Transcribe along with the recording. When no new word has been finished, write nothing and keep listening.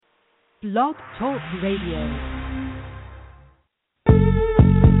Blog Talk Radio.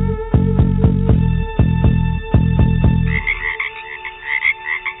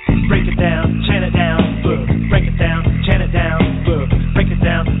 Break it down, chant it down, look. Break it down, chant it down, look. Break it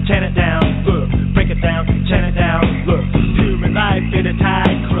down, chant it down, look. Break it down, chant it down, look. Human life in a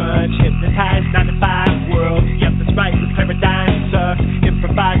tight crunch, hypnotized 9 to 5 world. Yep, that's right, the paradigm sucks.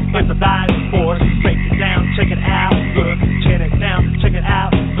 Improvise, force. Break it down, check it out, look. Chant it down, check it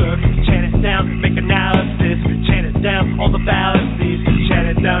out, look. Chant it down, make analysis. Chant it down, all the fallacies.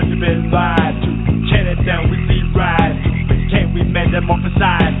 Chant it down, you've been lied to. Chant it down, we see rise. Can we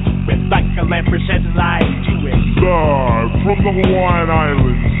metamorphosize? With like a lamp shedding light to it. Live from the Hawaiian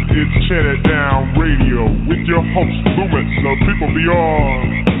Islands, it's Chant It Down Radio with your host Loomis of People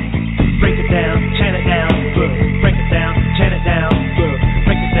Beyond. Break it down, chant it down, look. Break it down, chant it down, look.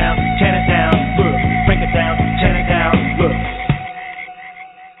 Break it down, chant it down, look. Break it down, chant it down, look.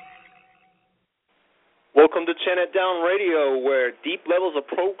 Welcome to Chant It Down Radio, where deep levels of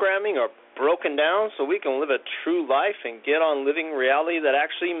programming are broken down so we can live a true life and get on living reality that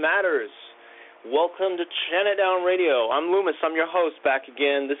actually matters. Welcome to Chant It Down Radio. I'm Loomis. I'm your host back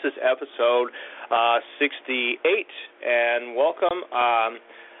again. This is episode 68, and welcome.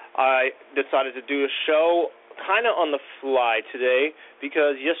 I decided to do a show kind of on the fly today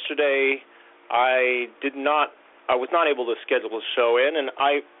because yesterday I was not able to schedule a show in, and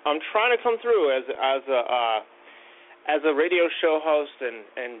I'm trying to come through as a radio show host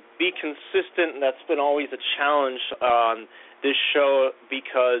and be consistent. That's been always a challenge on this show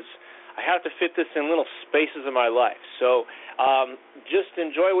because I have to fit this in little spaces of my life. So just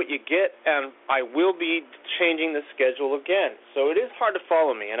enjoy what you get, and I will be changing the schedule again. So it is hard to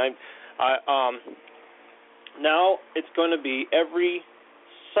follow me, and now it's going to be every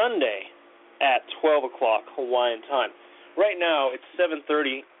Sunday at 12 o'clock Hawaiian time. Right now it's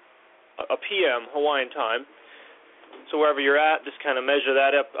 7:30 p.m. Hawaiian time. So wherever you're at, just kind of measure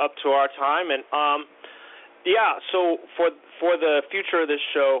that up to our time. And so for the future of this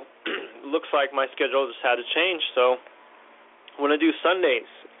show, looks like my schedule just had to change. So I'm going to do Sundays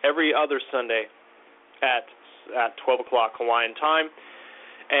every other Sunday at 12 o'clock Hawaiian time.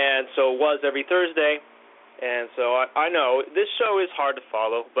 And so it was every Thursday. And so I know this show is hard to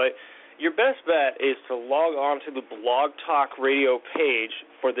follow, but your best bet is to log on to the Blog Talk Radio page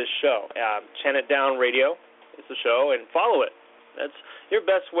for this show. Chant It Down Radio is the show, and follow it. That's your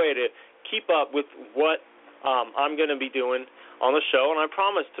best way to keep up with what I'm going to be doing on the show, and I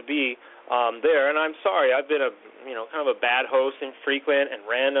promise to be there. And I'm sorry, I've been kind of a bad host, infrequent and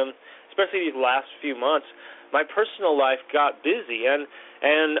random, especially these last few months. My personal life got busy, and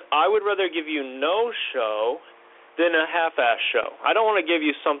I would rather give you no show than a half-ass show. I don't want to give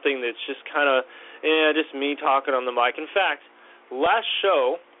you something that's just kind of just me talking on the mic. In fact,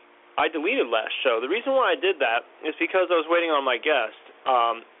 I deleted last show. The reason why I did that is because I was waiting on my guest,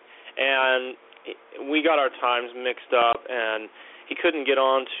 and we got our times mixed up, and he couldn't get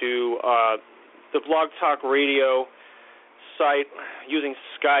on to the Blog Talk Radio site using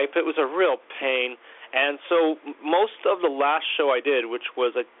Skype. It was a real pain, and so most of the last show I did, which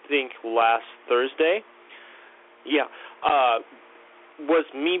was, I think, last Thursday, was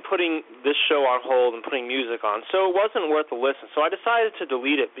me putting this show on hold and putting music on. So it wasn't worth a listen. So I decided to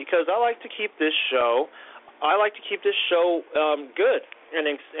delete it because I like to keep this show good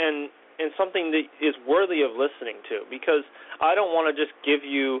and something that is worthy of listening to, because I don't want to just give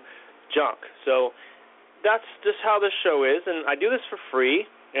you junk. So that's just how this show is, and I do this for free,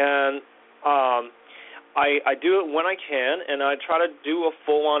 and I do it when I can, and I try to do a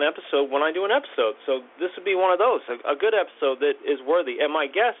full-on episode when I do an episode. So this would be one of those, a good episode that is worthy. And my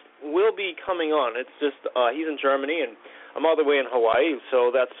guest will be coming on. It's just he's in Germany, and I'm all the way in Hawaii,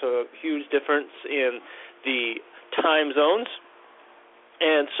 so that's a huge difference in the time zones.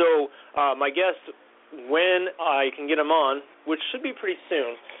 And so my guest, when I can get him on, which should be pretty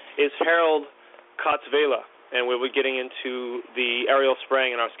soon, is Harold Kotzvela. And we'll be getting into the aerial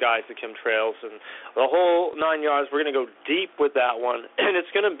spraying in our skies, the chemtrails, and the whole 9 yards. We're going to go deep with that one, and it's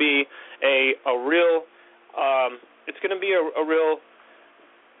going to be a real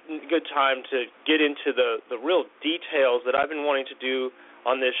good time to get into the real details that I've been wanting to do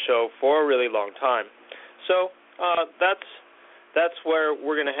on this show for a really long time. So that's where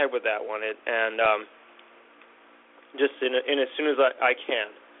we're going to head with that one, and just in as soon as I can.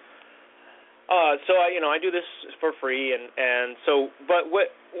 So I do this for free, and so, but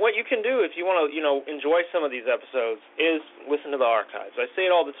what you can do if you want to, enjoy some of these episodes is listen to the archives. I say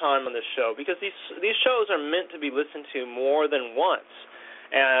it all the time on this show because these shows are meant to be listened to more than once,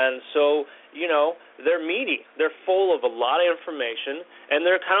 And so, they're meaty. They're full of a lot of information, and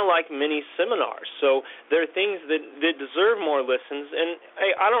they're kind of like mini seminars. So they're things that deserve more listens. And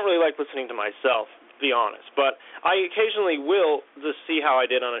I don't really like listening to myself, to be honest, but I occasionally will just see how I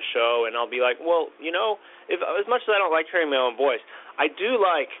did on a show, and I'll be like, well, if as much as I don't like hearing my own voice, I do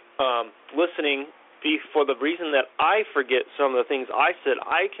like listening for the reason that I forget some of the things I said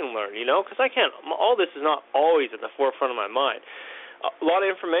I can learn, because I can't. All this is not always at the forefront of my mind. A lot of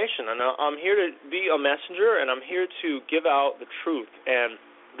information, and I'm here to be a messenger, and I'm here to give out the truth. And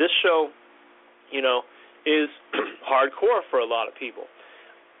this show, is hardcore for a lot of people.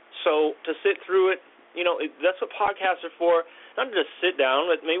 So to sit through it, that's what podcasts are for. Not to just sit down,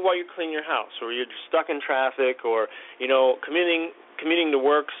 but maybe while you're cleaning your house, or you're stuck in traffic, or commuting to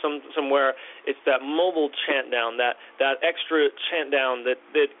work somewhere. It's that mobile chant down, that extra chant down that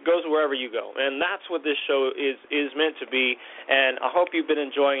goes wherever you go. And that's what this show is meant to be. And I hope you've been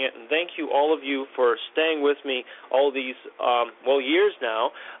enjoying it. And thank you, all of you, for staying with me all these, years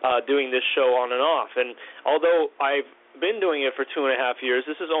now, doing this show on and off. And although I've been doing it for 2.5 years,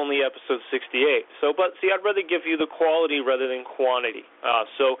 this is only episode 68. But I'd rather give you the quality rather than quantity.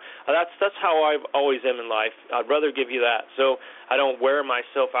 That's how I've always am in life. I'd rather give you that, so I don't wear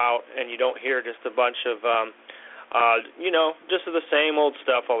myself out, and you don't hear just a bunch of, just the same old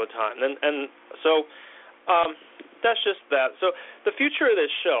stuff all the time. And so that's just that. So the future of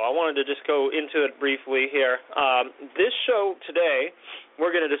this show, I wanted to just go into it briefly here. This show today,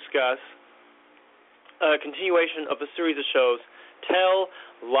 we're going to discuss a continuation of a series of shows, Tell,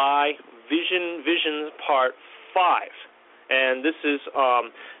 Lie, Visions Part 5. And this is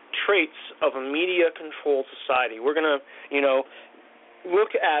traits of a media-controlled society. We're going to,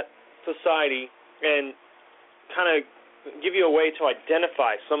 look at society and kind of give you a way to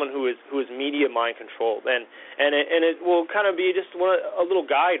identify someone who is media mind-controlled. And it will kind of be just a little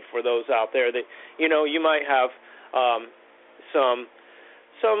guide for those out there that, you might have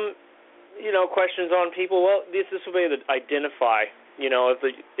some questions on people. Well, this is a way to identify,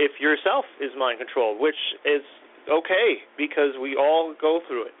 if yourself is mind controlled, which is okay, because we all go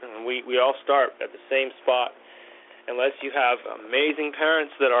through it, and we all start at the same spot, unless you have amazing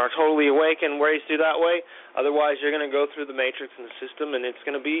parents that are totally awake and raised you that way. Otherwise, you're going to go through the matrix and the system, and it's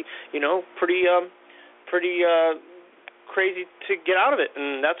going to be, pretty crazy to get out of it.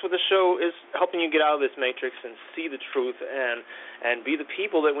 And that's what the show is, helping you get out of this matrix and see the truth and be the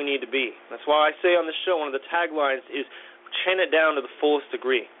people that we need to be. That's why I say on the show, one of the taglines is chant it down to the fullest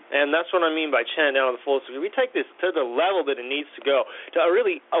degree. And that's what I mean by chant it down to the fullest degree. We take this to the level that it needs to go to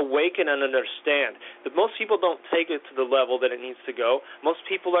really awaken and understand that most people don't take it to the level that it needs to go. Most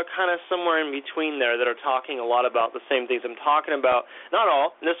people are kind of somewhere in between there that are talking a lot about the same things I'm talking about. Not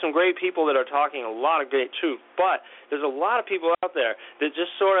all. There's some great people that are talking a lot of great truth, but there's a lot of people out there that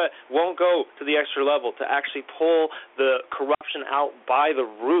just sort of won't go to the extra level to actually pull the corruption out by the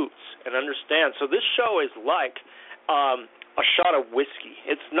roots and understand. So this show is like a shot of whiskey.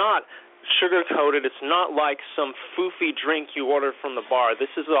 It's not sugar-coated. It's not like some foofy drink you order from the bar.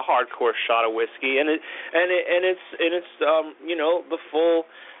 This is a hardcore shot of whiskey, and it's the full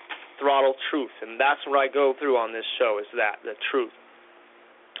throttle truth, and that's what I go through on this show, is the truth.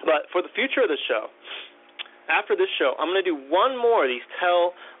 But for the future of the show, after this show, I'm going to do one more of these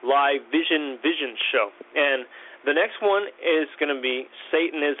Tell, Lie, Vision show, and the next one is going to be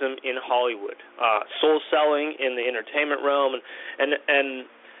Satanism in Hollywood, soul selling in the entertainment realm, and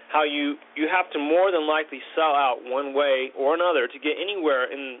how you have to more than likely sell out one way or another to get anywhere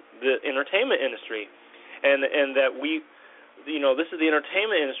in the entertainment industry, and that this is the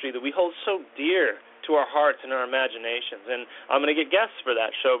entertainment industry that we hold so dear to our hearts and our imaginations. And I'm going to get guests for that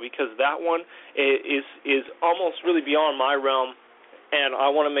show, because that one is almost really beyond my realm. And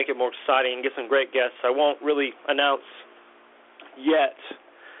I want to make it more exciting and get some great guests. I won't really announce yet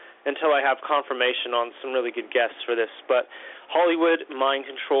until I have confirmation on some really good guests for this. But Hollywood, mind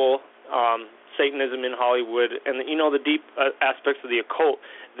control, Satanism in Hollywood, and the deep aspects of the occult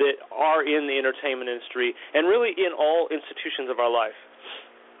that are in the entertainment industry and really in all institutions of our life.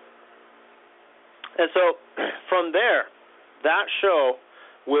 And so from there, that show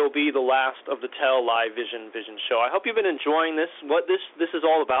will be the last of the Tell, Lie, Vision show. I hope you've been enjoying this. What this is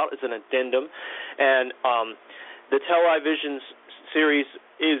all about is an addendum, and the Tell, Lie, Visions series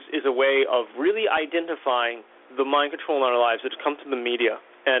is a way of really identifying the mind control in our lives that's come through the media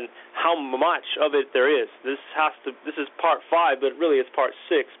and how much of it there is. This is part 5, but really it's part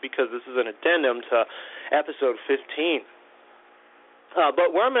 6, because this is an addendum to episode 15.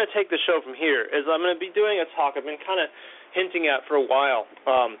 But where I'm going to take the show from here is I'm going to be doing a talk I've been kind of hinting at for a while,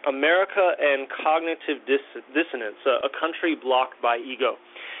 America and Cognitive Dissonance, a country blocked by ego.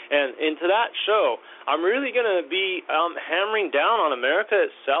 And into that show, I'm really going to be hammering down on America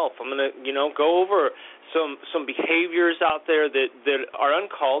itself. I'm going to, go over some behaviors out there that are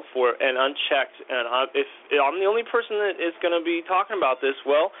uncalled for and unchecked. And if I'm the only person that is going to be talking about this,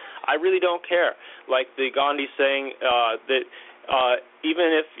 well, I really don't care. Like the Gandhi saying that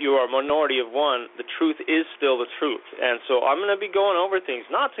even if you are a minority of one, the truth is still the truth. And so I'm going to be going over things,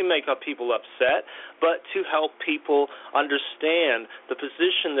 not to make people upset, but to help people understand the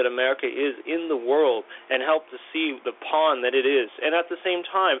position that America is in the world and help to see the pawn that it is. And at the same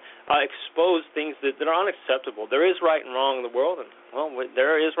time, expose things that are unacceptable. There is right and wrong in the world, and, well,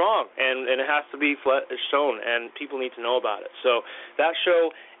 there is wrong. And it has to be shown, and people need to know about it. So that show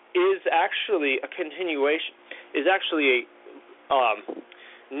is actually a continuation, is actually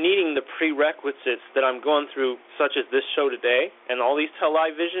needing the prerequisites that I'm going through, such as this show today and all these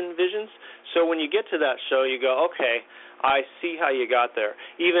television visions. So when you get to that show, you go, okay, I see how you got there.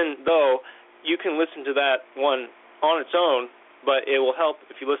 Even though you can listen to that one on its own, but it will help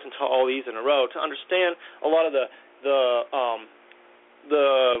if you listen to all these in a row to understand a lot of the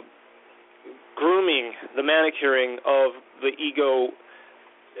grooming, the manicuring of the ego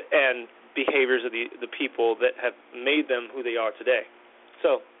and behaviors of the people that have made them who they are today.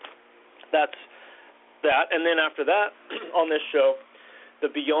 So that's that. And then after that, on this show, the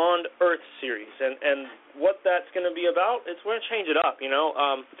Beyond Earth series. And what that's going to be about, it's going to change it up,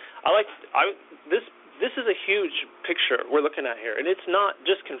 This is a huge picture we're looking at here. And it's not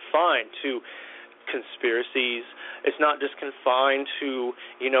just confined to conspiracies. It's not just confined to,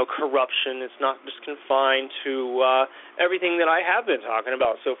 corruption. It's not just confined to everything that I have been talking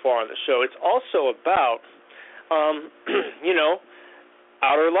about so far on the show. It's also about,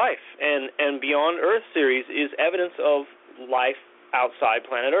 outer life. And Beyond Earth series is evidence of life outside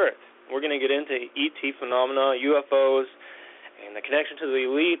planet Earth. We're going to get into ET phenomena, UFOs, and the connection to the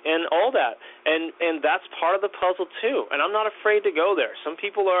elite, and all that. And that's part of the puzzle, too. And I'm not afraid to go there. Some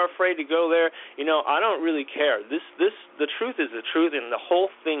people are afraid to go there. I don't really care. The truth is the truth, and the whole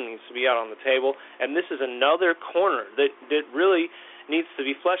thing needs to be out on the table. And this is another corner that really needs to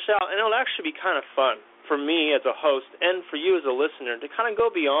be fleshed out. And it'll actually be kind of fun for me as a host and for you as a listener to kind of go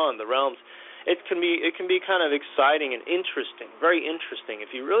beyond the realms. It can be kind of exciting and interesting, very interesting,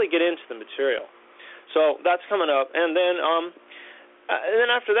 if you really get into the material. So that's coming up. And then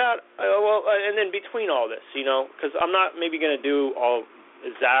after that, and then between all this, because I'm not maybe going to do all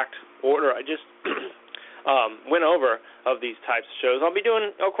exact order. I just went over of these types of shows. I'll be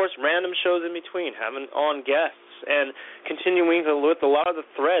doing, of course, random shows in between, having on guests, and continuing with a lot of the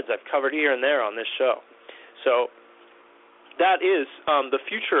threads I've covered here and there on this show. So that is the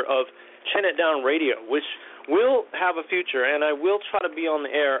future of Chin It Down Radio, which will have a future, and I will try to be on the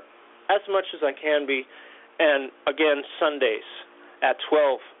air as much as I can be, and again, Sundays at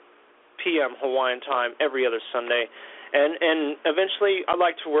 12 p.m. Hawaiian time every other Sunday. And eventually I'd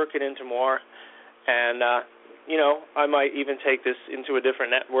like to work it into more. And, I might even take this into a different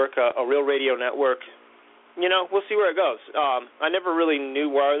network, a real radio network. We'll see where it goes. I never really knew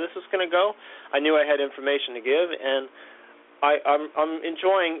where this was going to go. I knew I had information to give, and I'm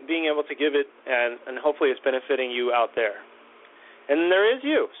enjoying being able to give it, and hopefully it's benefiting you out there. And there is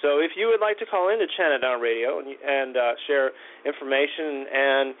you. So if you would like to call in to Chan It Down Radio and share information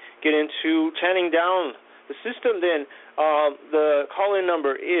and get into chanting down the system, then the call-in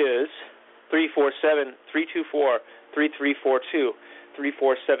number is 347-324-3342,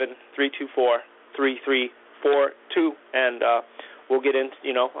 347-324-3342, and we'll get into,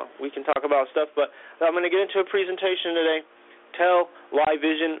 we can talk about stuff, but I'm going to get into a presentation today, Tell Live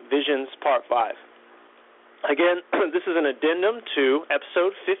Visions Part 5. Again, this is an addendum to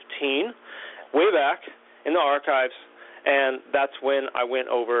episode 15, way back in the archives, and that's when I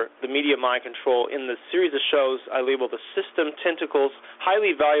went over the media mind control in the series of shows I labeled the System Tentacles,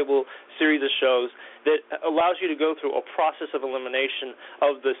 highly valuable series of shows that allows you to go through a process of elimination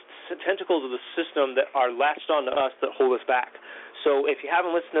of the tentacles of the system that are latched onto us that hold us back. So if you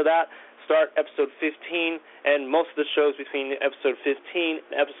haven't listened to that, start episode 15, and most of the shows between episode 15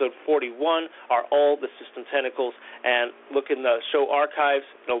 and episode 41 are all the system tentacles, and look in the show archives.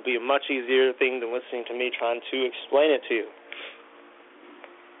 It'll be a much easier thing than listening to me trying to explain it to you.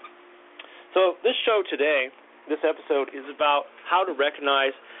 So this show today, this episode, is about how to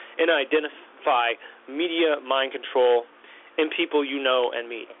recognize and identify media mind control in people you know and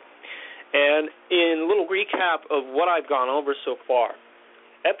meet. And in a little recap of what I've gone over so far,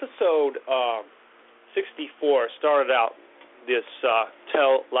 Episode 64 started out this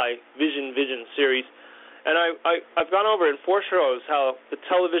Vision series, and I've gone over in 4 shows how the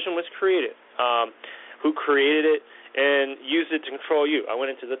television was created, who created it, and used it to control you. I went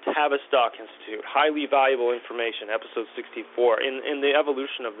into the Tavistock Institute, highly valuable information, episode 64, in the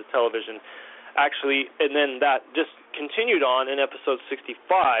evolution of the television, actually, and then that just continued on in episode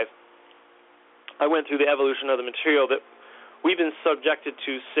 65. I went through the evolution of the material that we've been subjected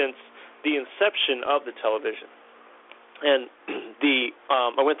to since the inception of the television. And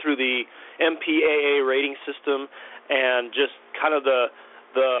I went through the MPAA rating system and just kind of the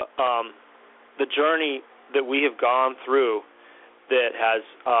journey that we have gone through that has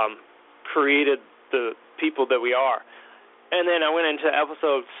created the people that we are. And then I went into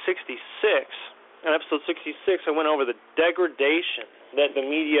episode 66. In episode 66, I went over the degradation that the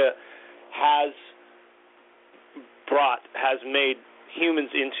media has made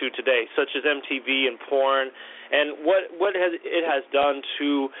humans into today, such as MTV and porn, and what it has done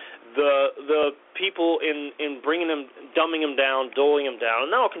to the people in bringing them, dumbing them down, doling them down.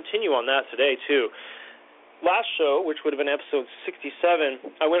 And I'll continue on that today too. Last show, which would have been episode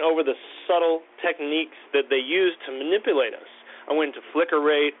 67, I went over the subtle techniques that they use to manipulate us. I went into flicker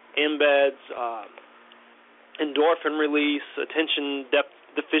rate, embeds, endorphin release, attention depth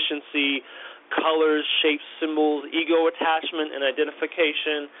deficiency, colors, shapes, symbols, ego attachment and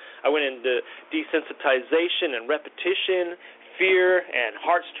identification. I went into desensitization and repetition, fear and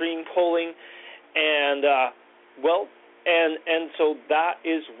heartstring pulling, and And so that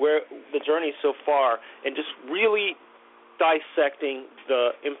is where the journey so far, and just really dissecting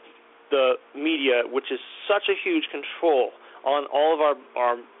the media, which is such a huge control on all of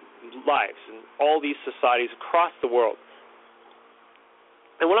our lives and all these societies across the world.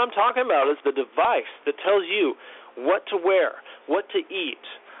 And what I'm talking about is the device that tells you what to wear, what to eat,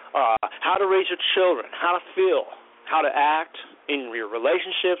 how to raise your children, how to feel, how to act in your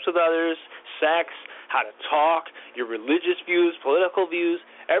relationships with others, sex, how to talk, your religious views, political views.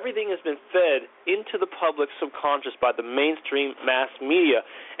 Everything has been fed into the public subconscious by the mainstream mass media.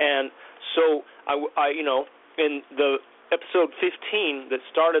 And so, I in the episode 15 that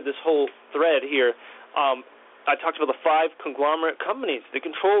started this whole thread here, I talked about the 5 conglomerate companies that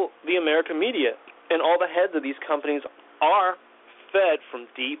control the American media. And all the heads of these companies are fed from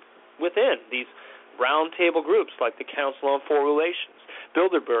deep within. These roundtable groups like the Council on Foreign Relations,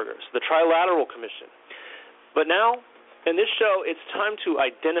 Bilderbergers, the Trilateral Commission. But now, in this show, it's time to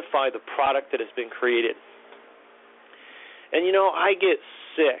identify the product that has been created. And, I get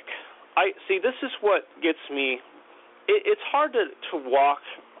sick. This is what gets me. It's hard to walk.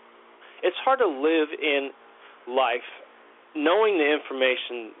 It's hard to live in life knowing the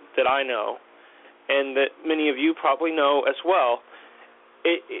information that I know and that many of you probably know as well.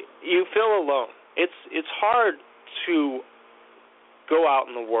 You feel alone. It's hard to go out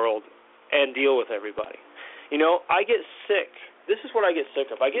in the world and deal with everybody. I get sick. This is what I get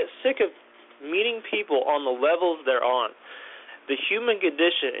sick of. I get sick of meeting people on the levels they're on. The human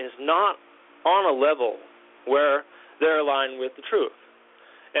condition is not on a level where they're aligned with the truth.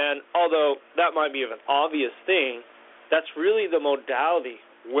 And although that might be an obvious thing, that's really the modality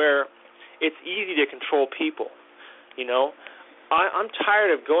where it's easy to control people. I'm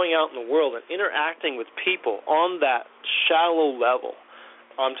tired of going out in the world and interacting with people on that shallow level.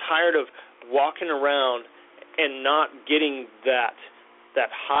 I'm tired of walking around and not getting that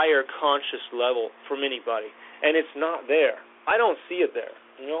higher conscious level from anybody. And it's not there. I don't see it there.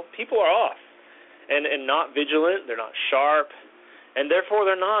 People are off and not vigilant. They're not sharp. And therefore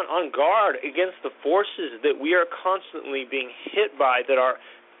they're not on guard against the forces that we are constantly being hit by, that are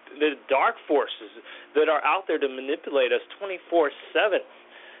the dark forces that are out there to manipulate us 24/7.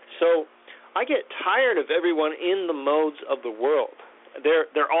 So I get tired of everyone in the modes of the world.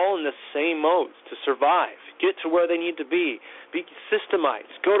 They're all in the same modes to survive, get to where they need to be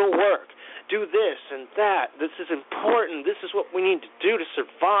systemized, go to work, do this and that. This is important. This is what we need to do to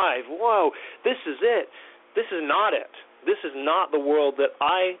survive. Whoa, this is it. This is not it. This is not the world that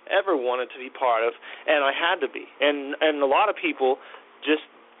I ever wanted to be part of, and I had to be. And a lot of people just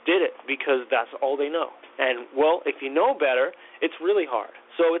did it because that's all they know. And, well, if you know better, it's really hard.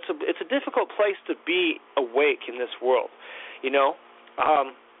 So it's a difficult place to be awake in this world,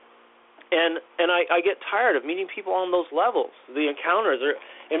 And I get tired of meeting people on those levels. The encounters are,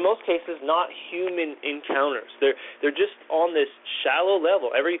 in most cases, not human encounters. They're just on this shallow level.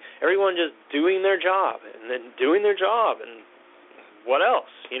 Everyone just doing their job and then doing their job, and what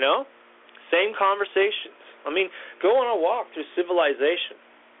else? Same conversations. Go on a walk through civilization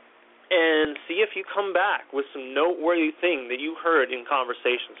and see if you come back with some noteworthy thing that you heard in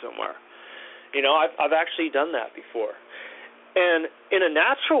conversation somewhere. I've actually done that before. And in a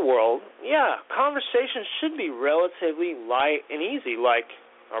natural world, yeah, conversation should be relatively light and easy. Like,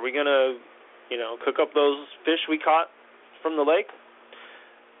 are we going to, cook up those fish we caught from the lake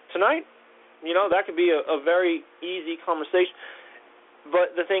tonight? That could be a very easy conversation.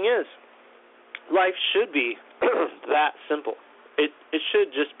 But the thing is, life should be that simple. It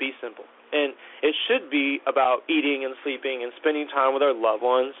should just be simple. And it should be about eating and sleeping and spending time with our loved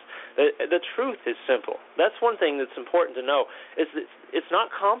ones. The truth is simple. That's one thing that's important to know. It's not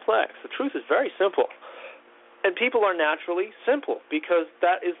complex. The truth is very simple. And people are naturally simple because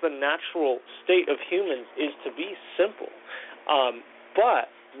that is the natural state of humans, is to be simple. But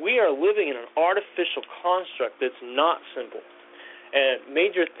we are living in an artificial construct that's not simple. And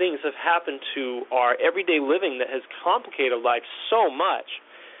major things have happened to our everyday living that has complicated life so much.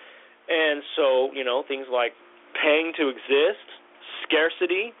 And so, things like paying to exist,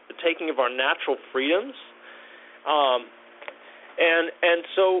 scarcity, the taking of our natural freedoms, and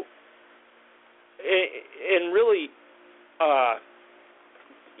so, and really,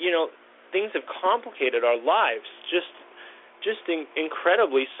 things have complicated our lives just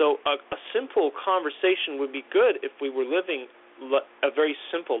incredibly. So a simple conversation would be good if we were living a very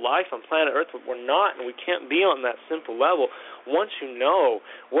simple life on planet Earth, but we're not, and we can't be on that simple level. Once you know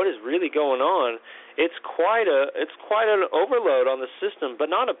what is really going on, it's quite an overload on the system, but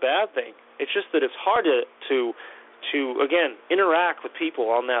not a bad thing. It's just that it's hard to again interact with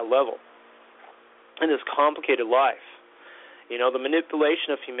people on that level in this complicated life. The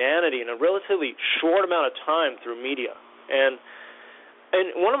manipulation of humanity in a relatively short amount of time through media, and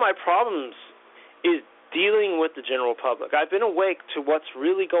one of my problems is dealing with the general public. I've been awake to what's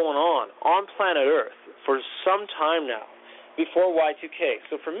really going on planet Earth for some time now, before Y2K.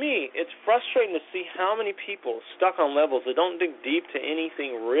 So for me, it's frustrating to see how many people stuck on levels that don't dig deep to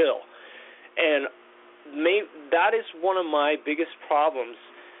anything real. And that is one of my biggest problems.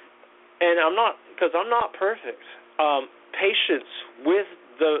 And I'm not perfect. Patience with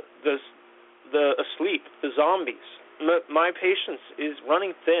the asleep, the zombies. My patience is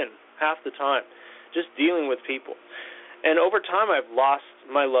running thin half the time, just dealing with people. And over time, I've lost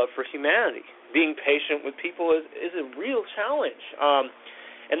my love for humanity. Being patient with people is a real challenge.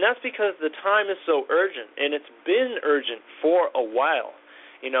 And that's because the time is so urgent, and it's been urgent for a while.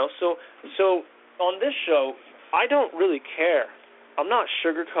 So on this show, I don't really care. I'm not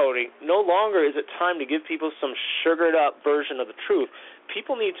sugarcoating. No longer is it time to give people some sugared-up version of the truth.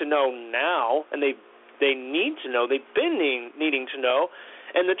 People need to know now, and they need to know. They've been needing to know.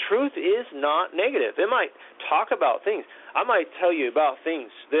 And the truth is not negative. It might talk about things. I might tell you about things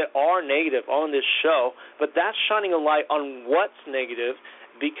that are negative on this show, but that's shining a light on what's negative,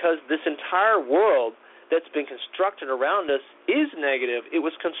 because this entire world that's been constructed around us is negative. It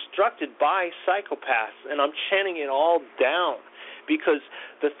was constructed by psychopaths, and I'm chanting it all down, because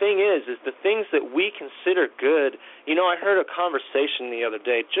the thing is the things that we consider good. I heard a conversation the other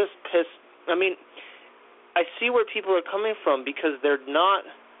day, just pissed. I see where people are coming from because they're not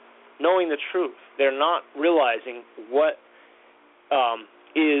knowing the truth. They're not realizing what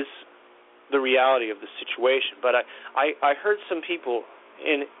is the reality of the situation. But I heard some people,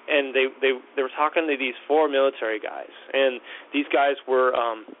 and they were talking to these 4 military guys, and these guys were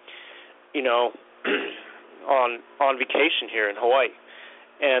on vacation here in Hawaii,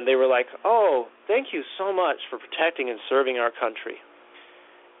 and they were like, "Oh, thank you so much for protecting and serving our country."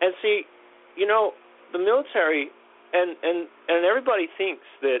 And see, the military and everybody thinks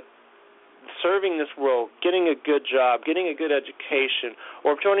that serving this world, getting a good job, getting a good education,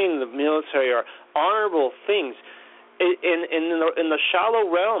 or joining the military are honorable things. In the shallow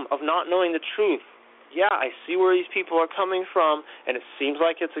realm of not knowing the truth, yeah, I see where these people are coming from, and it seems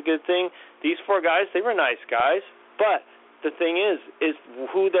like it's a good thing. These 4 guys, they were nice guys, but the thing is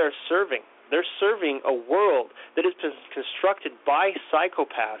who they're serving. They're serving a world that has been constructed by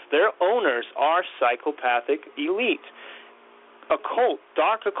psychopaths. Their owners are psychopathic elite. Occult,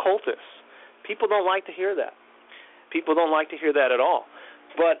 dark occultists. People don't like to hear that. People don't like to hear that at all.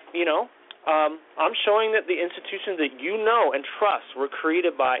 But, I'm showing that the institutions that you know and trust were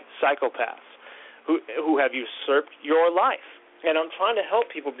created by psychopaths who have usurped your life. And I'm trying to help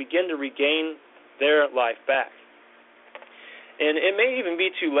people begin to regain their life back. And it may even be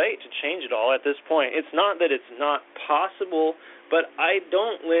too late to change it all at this point. It's not that it's not possible, but I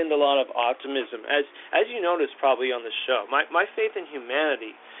don't lend a lot of optimism. As you noticed probably on this show, my faith in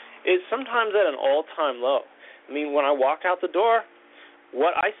humanity is sometimes at an all-time low. When I walk out the door,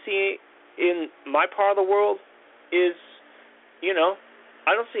 what I see in my part of the world is,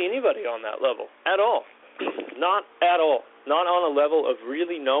 I don't see anybody on that level at all. Not at all. Not on a level of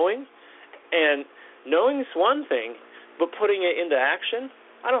really knowing. And knowing is one thing, But putting it into action,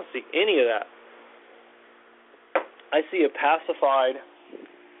 I don't see any of that. I see a pacified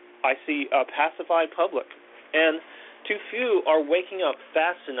public, and too few are waking up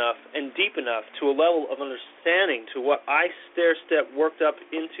fast enough and deep enough to a level of understanding to what I stair-step worked up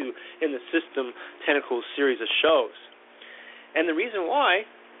into in the System Tentacles series of shows. And the reason why,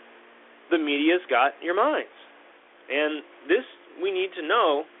 the media's got your minds. And this we need to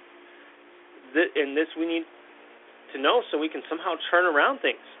know, so we can somehow turn around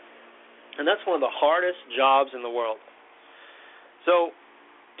things. And that's one of the hardest jobs in the world. So,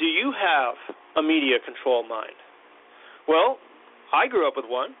 do you have a media-controlled mind? Well, I grew up with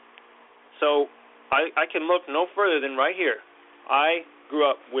one, so I can look no further than right here. I grew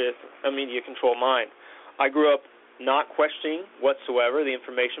up with a media-controlled mind. I grew up not questioning whatsoever the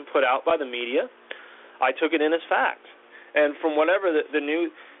information put out by the media. I took it in as fact. And from whatever the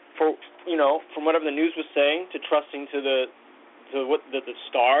news was saying, to trusting to that the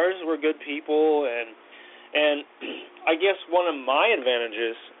stars were good people, and I guess one of my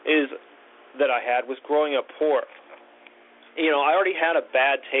advantages that I had was growing up poor. I already had a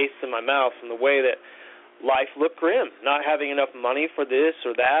bad taste in my mouth from the way that life looked grim, not having enough money for this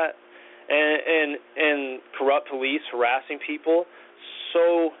or that, and corrupt police harassing people.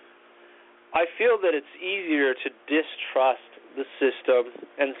 So I feel that it's easier to distrust the system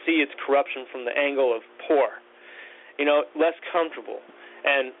and see its corruption from the angle of poor, less comfortable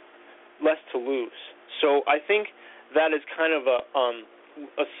and less to lose. So I think that is kind of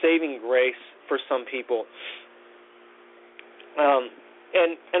a saving grace for some people.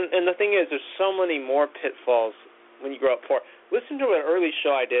 And the thing is, there's so many more pitfalls when you grow up poor. Listen to an early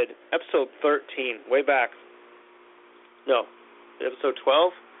show I did, episode 13, way back. No, episode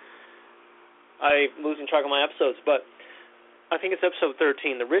 12? I'm losing track of my episodes, but I think it's episode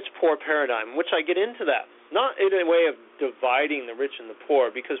 13, the rich-poor paradigm, which I get into that. Not in a way of dividing the rich and the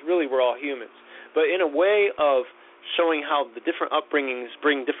poor, because really we're all humans, but in a way of showing how the different upbringings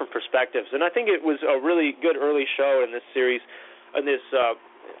bring different perspectives. And I think it was a really good early show in this series, in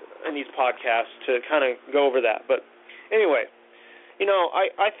these podcasts, to kind of go over that. But anyway,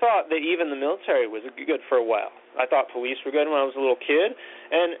 I thought that even the military was good for a while. I thought police were good when I was a little kid,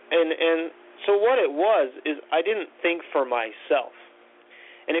 and so what it was is I didn't think for myself.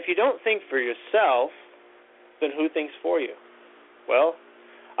 And if you don't think for yourself, then who thinks for you? Well,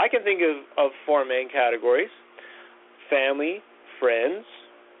 I can think of four main categories: family, friends,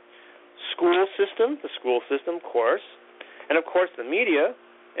 the school system, of course, and of course the media,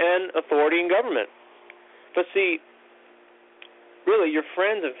 and authority and government. But see, really your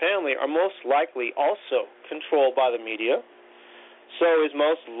friends and family are most likely also controlled by the media. So is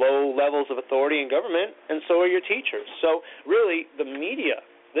most low levels of authority in government, and so are your teachers. So really, the media.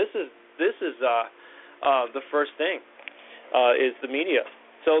 This is the first thing is the media.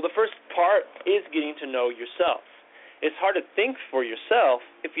 So the first part is getting to know yourself. It's hard to think for yourself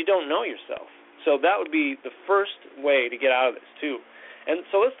if you don't know yourself. So that would be the first way to get out of this too. And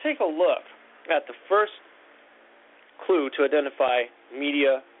so let's take a look at the first clue to identify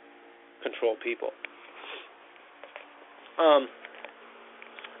media-controlled people.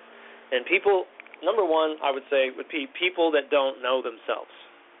 And people, number one, I would say, would be people that don't know themselves.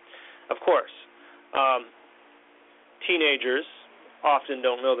 Of course, teenagers often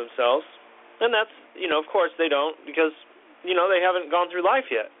don't know themselves, and that's, of course they don't, because, they haven't gone through life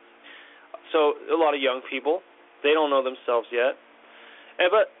yet. So a lot of young people, they don't know themselves yet.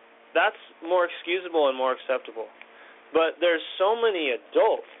 But that's more excusable and more acceptable. But there's so many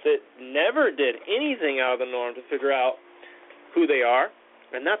adults that never did anything out of the norm to figure out who they are.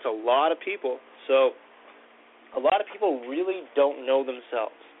 And that's a lot of people. So a lot of people really don't know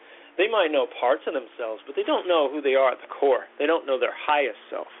themselves. They might know parts of themselves, but they don't know who they are at the core. They don't know their highest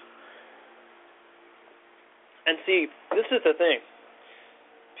self. And see, this is the thing.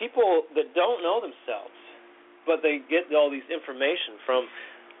 People that don't know themselves, but they get all these information from,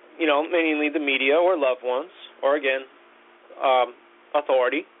 mainly the media or loved ones, or again,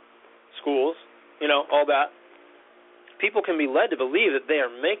 authority, schools, all that. People can be led to believe that they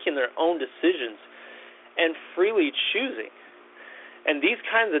are making their own decisions and freely choosing. And these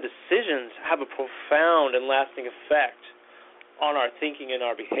kinds of decisions have a profound and lasting effect on our thinking and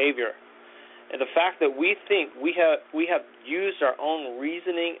our behavior. And the fact that we think we have used our own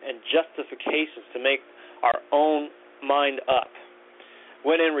reasoning and justifications to make our own mind up,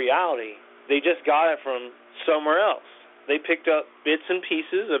 when in reality, they just got it from somewhere else. They picked up bits and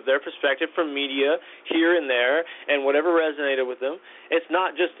pieces of their perspective from media here and there, and whatever resonated with them. It's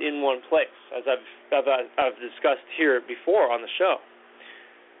not just in one place, as I've discussed here before on the show.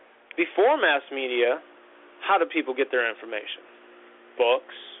 Before mass media, how do people get their information?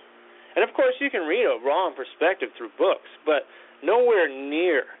 Books. And, of course, you can read a wrong perspective through books, but nowhere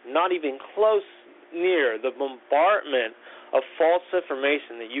near, not even close near, the bombardment of false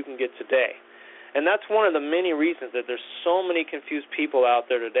information that you can get today. And that's one of the many reasons that there's so many confused people out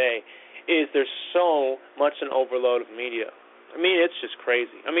there today, is there's so much an overload of media. I mean, it's just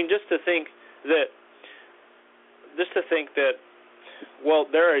crazy. I mean, just to think that, well,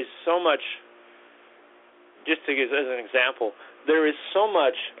 there is so much, just to give as an example, there is so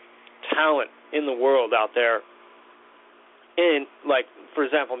much talent in the world out there in, like, for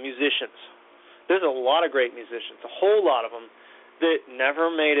example, musicians. There's a lot of great musicians, a whole lot of them, that never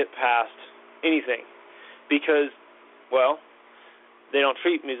made it past anything because, well, they don't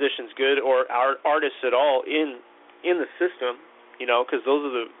treat musicians good or artists at all in the system, you know, because those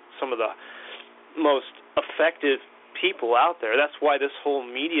are some of the most effective people out there. That's why this whole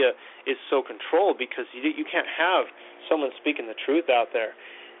media is so controlled, because you can't have someone speaking the truth out there.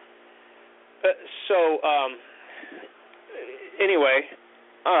 Anyway,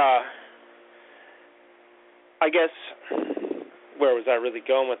 I guess, where was I really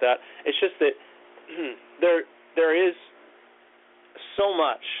going with that? It's just that there is so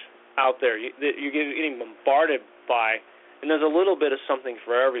much out there that you're getting bombarded by, and there's a little bit of something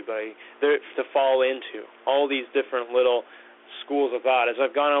for everybody to fall into, all these different little schools of thought, as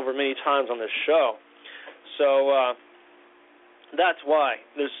I've gone over many times on this show. So that's why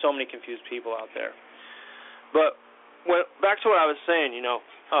there's so many confused people out there. But back to what I was saying, you know,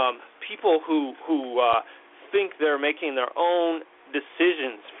 people who think they're making their own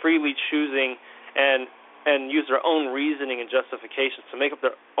decisions, freely choosing and use their own reasoning and justifications to make up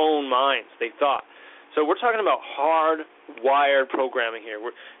their own minds, they thought. So we're talking about hardwired programming here,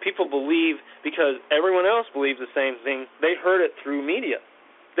 where people believe because everyone else believes the same thing, they heard it through media.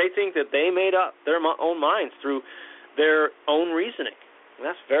 They think that they made up their own minds through their own reasoning. And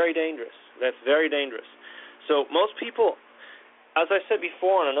that's very dangerous. That's very dangerous. So most people, as I said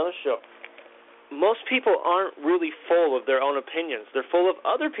before on another show, most people aren't really full of their own opinions. They're full of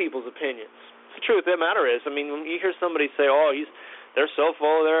other people's opinions. The truth of the matter is, I mean, when you hear somebody say, oh, they're so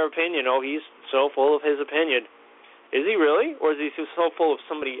full of their opinion, oh, he's so full of his opinion. Is he really? Or is he so full of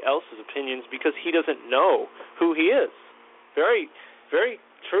somebody else's opinions because he doesn't know who he is? Very, very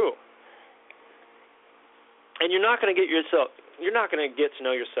true. And you're not going to get to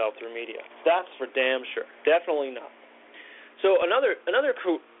know yourself through media. That's for damn sure. Definitely not. So another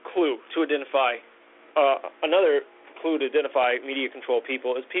clue to identify media control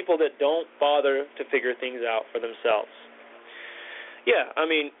people is people that don't bother to figure things out for themselves. Yeah, I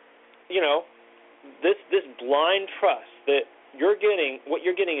mean, you know, this blind trust that what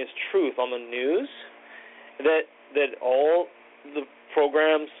you're getting is truth on the news, that all the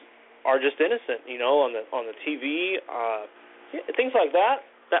programs are just innocent, you know, on the TV, things like that.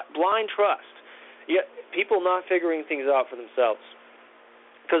 That blind trust. Yeah, people not figuring things out for themselves.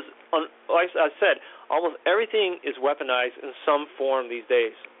 Because, like I said, almost everything is weaponized in some form these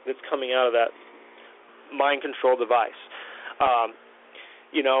days that's coming out of that mind control device.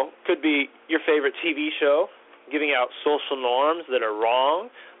 You know, could be your favorite TV show giving out social norms that are wrong,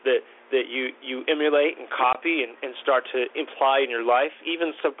 that you emulate and copy and start to imply in your life,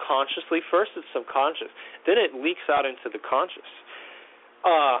 even subconsciously. First it's subconscious, then it leaks out into the conscious.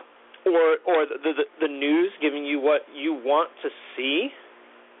 Or the news giving you what you want to see,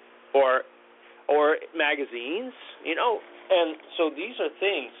 or magazines, you know. And so these are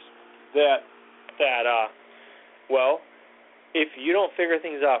things that well, if you don't figure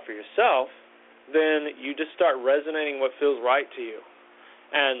things out for yourself, then you just start resonating what feels right to you.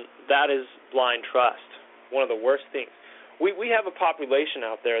 And that is blind trust, one of the worst things. We have a population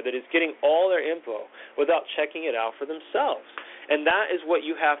out there that is getting all their info without checking it out for themselves. And that is what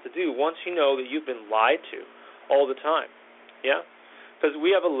you have to do once you know that you've been lied to all the time. Yeah? Because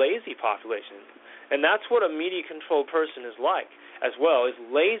we have a lazy population. And that's what a media-controlled person is like as well, is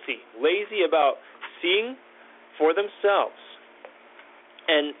lazy about seeing for themselves.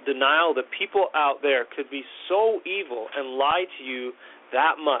 And denial that people out there could be so evil and lie to you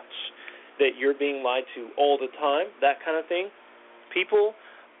that much that you're being lied to all the time, that kind of thing. People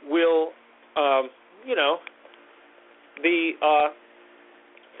will, be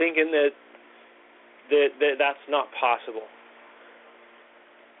thinking that that's not possible,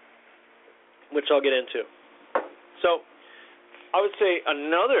 which I'll get into. So I would say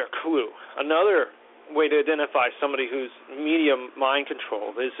another clue, another way to identify somebody who's media mind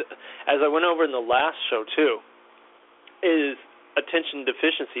controlled is, as I went over in the last show too, is attention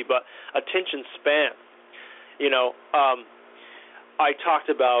deficiency, but attention span. You know, I talked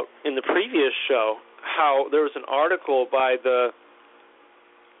about in the previous show how there was an article by I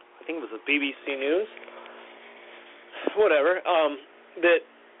think it was the BBC News, whatever, that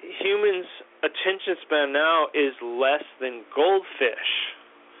humans' attention span now is less than goldfish.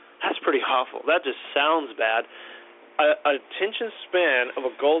 That's pretty awful. That just sounds bad. Attention span of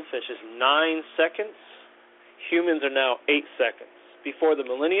a goldfish is 9 seconds. Humans are now 8 seconds. Before the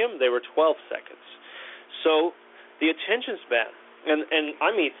millennium, they were 12 seconds. So the attention span, and I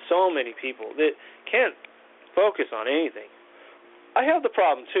meet so many people that can't focus on anything. I have the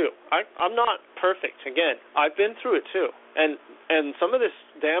problem too. I'm not perfect. Again, I've been through it too. And some of this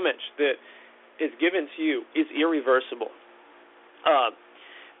damage that is given to you is irreversible.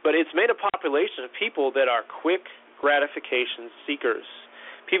 But it's made a population of people that are quick gratification seekers,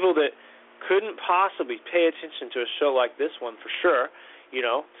 people that couldn't possibly pay attention to a show like this one for sure,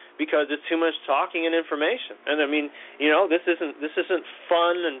 because it's too much talking and information. And I mean, this isn't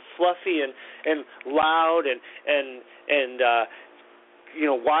fun and fluffy and loud and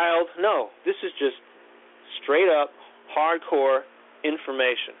wild. No, this is just straight up hardcore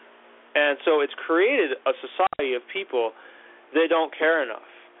information. And so it's created a society of people that don't care enough.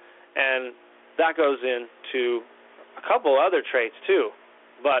 And that goes into a couple other traits too,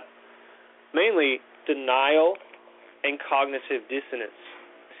 but mainly denial and cognitive dissonance.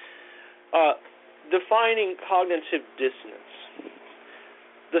 Defining cognitive dissonance: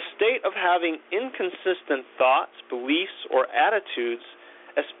 the state of having inconsistent thoughts, beliefs, or attitudes,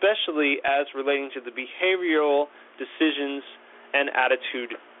 especially as relating to the behavioral decisions and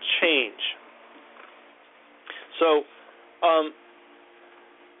attitude change. So,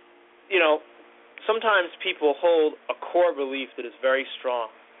 sometimes people hold a core belief that is very strong,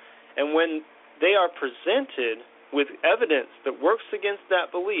 and when they are presented with evidence that works against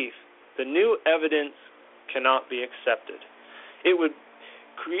that belief, the new evidence cannot be accepted. It would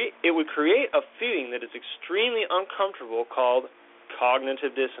create a feeling that is extremely uncomfortable called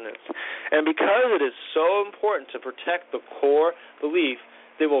cognitive dissonance. And because it is so important to protect the core belief,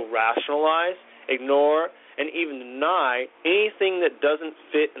 they will rationalize, ignore, and even deny anything that doesn't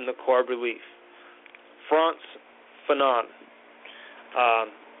fit in the core belief. Frantz Fanon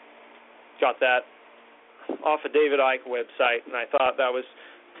got that off a David Icke website, and I thought that was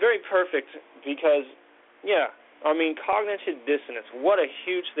very perfect because, cognitive dissonance, what a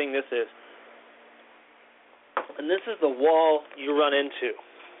huge thing this is. And this is the wall you run into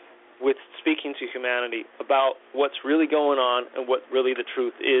with speaking to humanity about what's really going on and what really the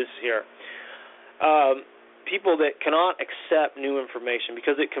truth is here. People that cannot accept new information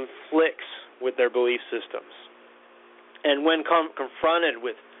because it conflicts with their belief systems. And when confronted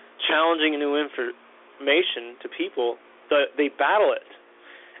with challenging new information to people, they battle it.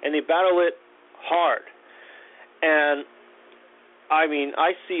 And they battle it hard. And,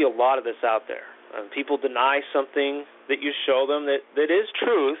 I see a lot of this out there. People deny something that you show them that is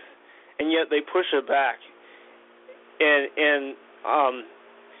truth, and yet they push it back. And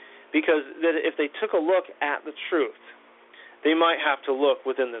because if they took a look at the truth, they might have to look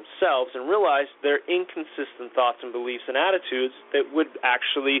within themselves and realize their inconsistent thoughts and beliefs and attitudes that would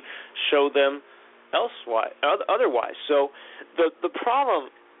actually show them otherwise. So the problem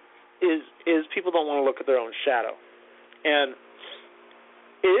is people don't want to look at their own shadow. And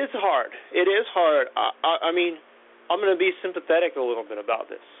it is hard. It is hard. I'm going to be sympathetic a little bit about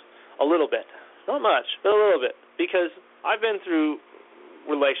this. A little bit. Not much, but a little bit. Because I've been through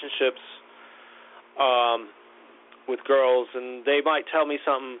relationships with girls, and they might tell me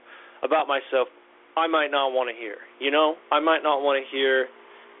something about myself I might not want to hear. I might not want to hear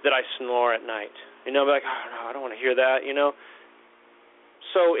that I snore at night. Be like, oh, no, I don't want to hear that,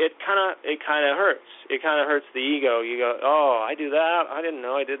 So it kind of hurts. It kind of hurts the ego. You go, oh, I do that. I didn't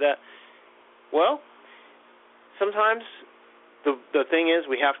know I did that. Well, sometimes the thing is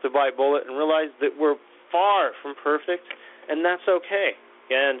we have to bite bullet and realize that we're far from perfect, and that's okay.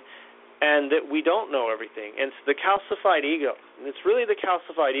 And that we don't know everything. And it's the calcified ego. And it's really the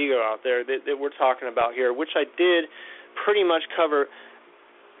calcified ego out there that we're talking about here, which I did pretty much cover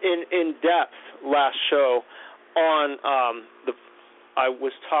in depth last show on I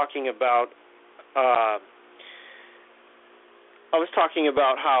was talking about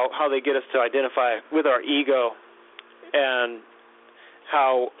how they get us to identify with our ego, and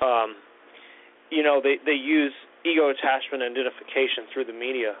how they use ego attachment and identification through the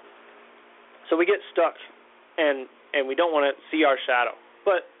media. So we get stuck, and we don't want to see our shadow.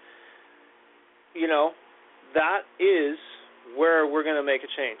 But that is where we're going to make a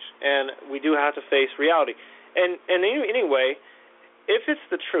change, and we do have to face reality. And anyway, if it's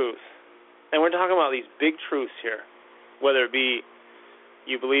the truth, and we're talking about these big truths here, whether it be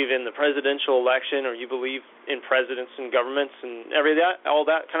you believe in the presidential election, or you believe in presidents and governments and all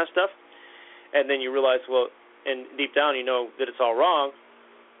that kind of stuff, and then you realize, well, and deep down you know that it's all wrong.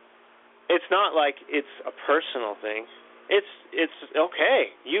 It's not like it's a personal thing. It's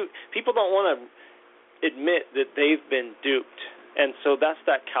okay. People don't want to admit that they've been duped, and so that's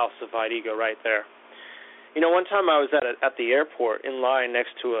that calcified ego right there. One time I was at the airport in line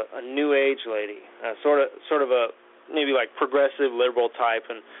next to a new age lady, sort of a maybe like progressive liberal type,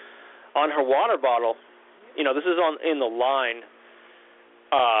 and on her water bottle, this is in the line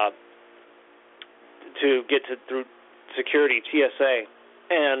to get through security, TSA,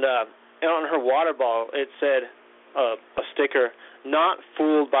 and on her water bottle it said a sticker, "Not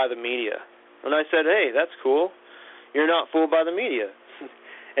fooled by the media." And I said, "Hey, that's cool. You're not fooled by the media."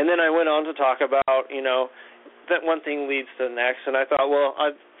 And then I went on to talk about, that one thing leads to the next, and I thought, well,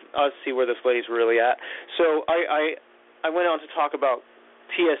 I'll see where this lady's really at. So I went on to talk about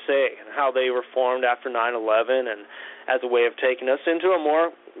TSA and how they were formed after 9/11 and as a way of taking us into a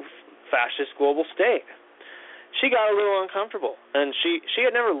more fascist global state. She got a little uncomfortable, and she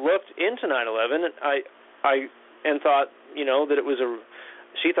had never looked into 9/11, and thought, that it was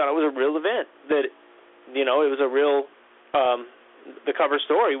she thought it was a real event, that it was a real the cover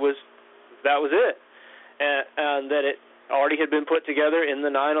story was it, and that it already had been put together in the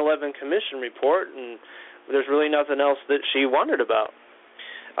 9/11 Commission report, and there's really nothing else that she wondered about.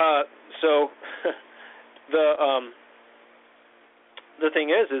 So the thing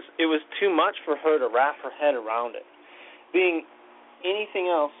is it was too much for her to wrap her head around it. Being anything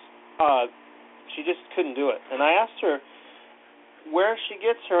else, she just couldn't do it. And I asked her where she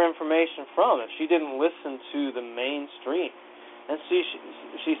gets her information from if she didn't listen to the mainstream. And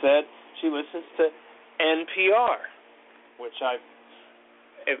she said she listens to NPR, which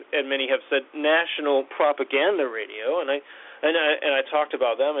and many have said national propaganda radio, and I talked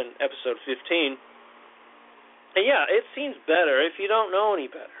about them in episode 15. And yeah, it seems better if you don't know any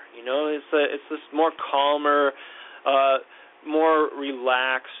better. It's this more calmer, more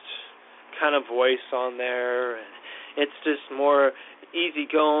relaxed kind of voice on there, and it's just more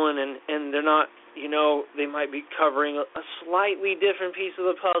easygoing, and they're not, they might be covering a slightly different piece of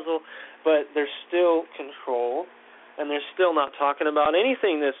the puzzle, but they're still controlled, and they're still not talking about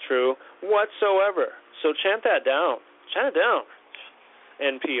anything that's true whatsoever. So chant that down. Chant it down,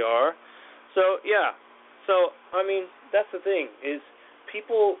 NPR. So, yeah. So, that's the thing, is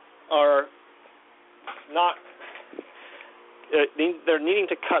people are not, they're needing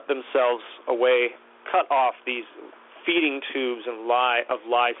to cut themselves away, cut off these feeding tubes of lies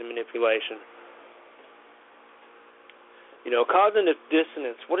and manipulation. Cognitive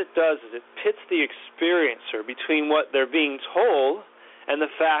dissonance, what it does is it pits the experiencer between what they're being told and the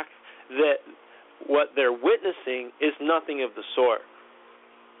fact that what they're witnessing is nothing of the sort.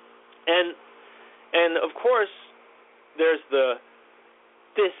 And of course, there's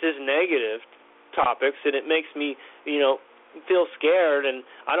this is negative topics, and it makes me, feel scared, and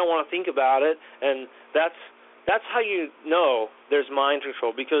I don't want to think about it, and that's how you know there's mind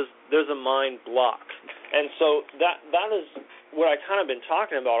control, because there's a mind block. And so that is what I kind of been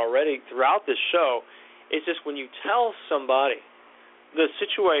talking about already throughout this show. It's just when you tell somebody the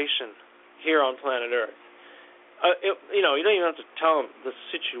situation here on planet Earth, you don't even have to tell them the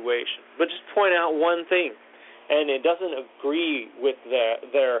situation, but just point out one thing, and it doesn't agree with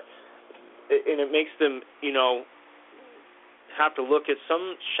their and it makes them, have to look at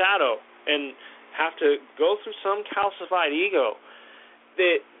some shadow and have to go through some calcified ego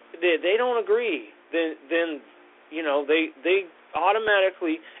that they don't agree, then they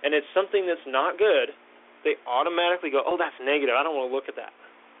automatically, and it's something that's not good, they automatically go, oh, that's negative, I don't want to look at that.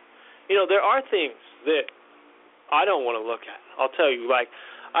 There are things that I don't want to look at. I'll tell you, like,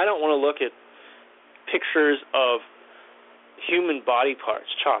 I don't want to look at pictures of human body parts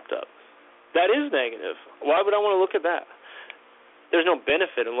chopped up. That is negative. Why would I want to look at that? There's no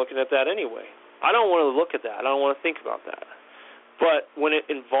benefit in looking at that anyway. I don't want to look at that. I don't want to think about that. But when it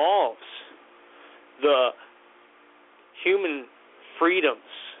involves the human freedoms,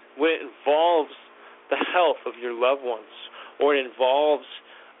 when it involves the health of your loved ones, or it involves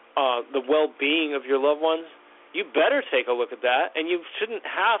the well-being of your loved ones, you better take a look at that, and you shouldn't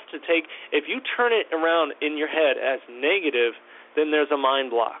have to take, if you turn it around in your head as negative, then there's a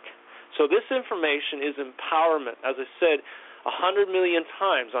mind block. So this information is empowerment. As I said 100 million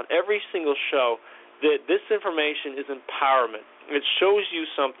times on every single show, that this information is empowerment. It shows you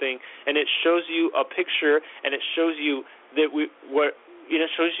something, and it shows you a picture, and it shows you that it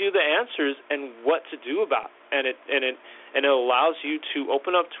shows you the answers and what to do about it. And it allows you to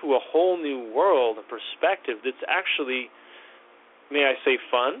open up to a whole new world, a perspective that's actually may I say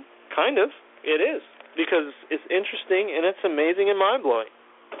fun? Kind of. It is. Because it's interesting and it's amazing and mind-blowing.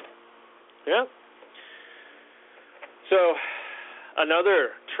 Yeah. So, another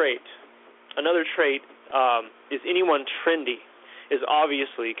trait is anyone trendy is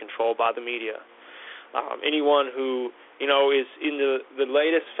obviously controlled by the media. Anyone who, is in the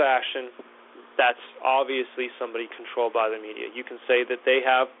latest fashion, that's obviously somebody controlled by the media. You can say that they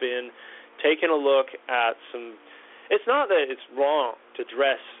have been taking a look at some. It's not that it's wrong to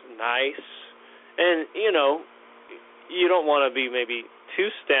dress nice, and you don't want to be maybe too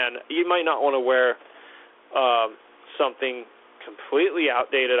You might not want to wear something completely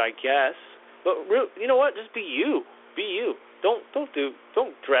outdated, I guess. But you know what? Just be you. Be you. Don't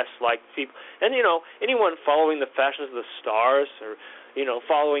dress like people. And anyone following the fashions of the stars, or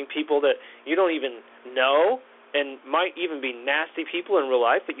following people that you don't even know and might even be nasty people in real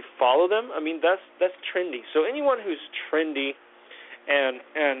life, but you follow them. I mean, that's trendy. So anyone who's trendy and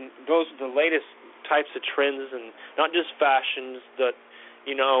goes with the latest types of trends, and not just fashions, but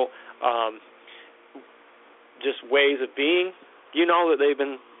just ways of being, that they've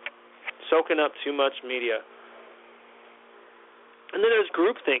been soaking up too much media. And then there's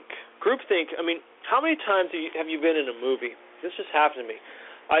groupthink. Groupthink, I mean, how many times have you been in a movie? This just happened to me.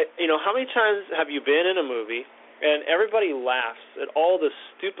 How many times have you been in a movie and everybody laughs at all the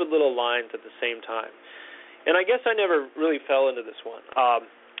stupid little lines at the same time? And I guess I never really fell into this one.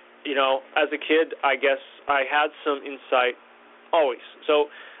 As a kid, I guess I had some insight always. So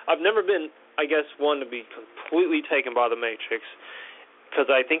I've never been, I guess, one to be completely taken by the Matrix,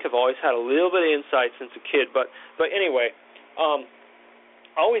 because I think I've always had a little bit of insight since a kid. But anyway, I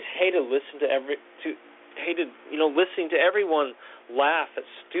always hated listening to everyone laugh at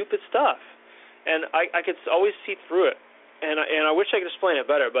stupid stuff, and I could always see through it, and I wish I could explain it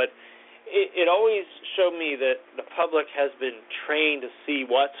better, but it always showed me that the public has been trained to see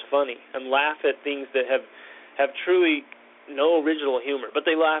what's funny and laugh at things that have truly no original humor, but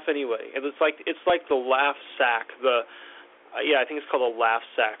they laugh anyway. And it's like the laugh sack. I think it's called a laugh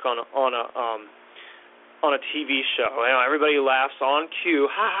sack on a TV show. Everybody laughs on cue.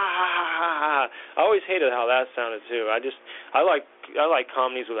 Ha ha ha ha ha. I always hated how that sounded too. I like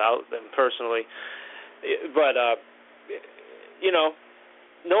comedies without them personally, but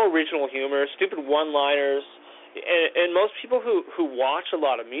no original humor, stupid one-liners, and most people who watch a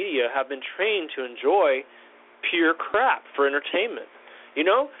lot of media have been trained to enjoy pure crap for entertainment.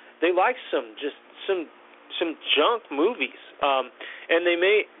 They like some junk movies, and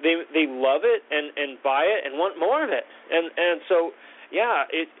they love it and buy it and want more of it, and so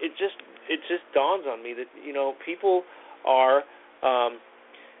it just dawns on me that people are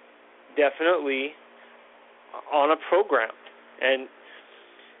definitely on a program. And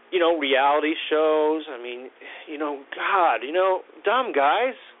reality shows, I mean, dumb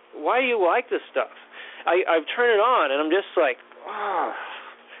guys, why do you like this stuff? I've turned it on, and I'm just like,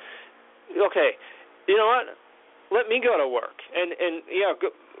 okay, you know what? Let me go to work, and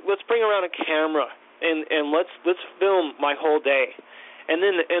let's bring around a camera, and let's film my whole day, and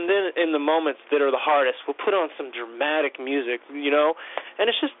then in the moments that are the hardest, we'll put on some dramatic music, and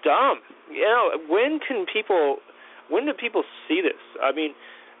it's just dumb. When do people see this? I mean,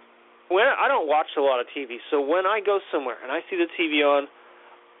 I don't watch a lot of TV, so when I go somewhere and I see the TV on,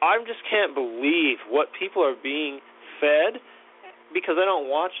 I just can't believe what people are being fed, because I don't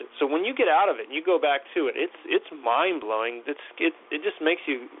watch it. So when you get out of it and you go back to it, it's mind-blowing. It just makes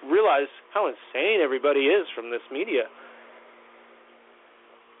you realize how insane everybody is from this media.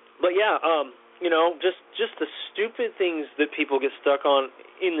 But just the stupid things that people get stuck on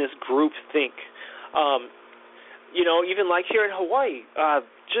in this group think. Even like here in Hawaii,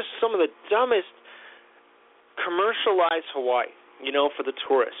 just some of the dumbest commercialized Hawaii, for the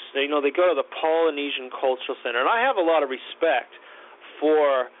tourists. They go to the Polynesian Cultural Center, and I have a lot of respect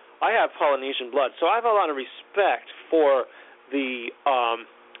I have Polynesian blood, so I have a lot of respect for the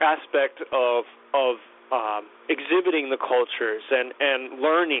aspect of exhibiting the cultures and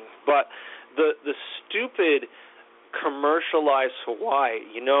learning. But the stupid commercialized Hawaii,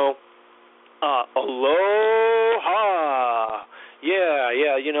 aloha,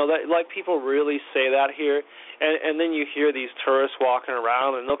 that, like, people really say that here, and then you hear these tourists walking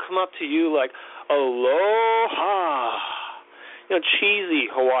around, and they'll come up to you like, aloha, cheesy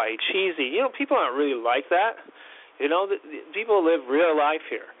Hawaii, cheesy. People aren't really like that. People live real life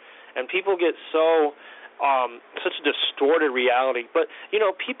here, and people get such a distorted reality. But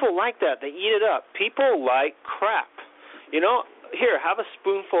people like that. They eat it up. People like crap. Here, have a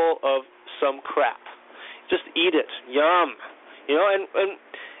spoonful of some crap. Just eat it. Yum.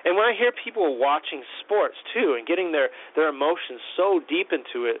 And when I hear people watching sports too and getting their emotions so deep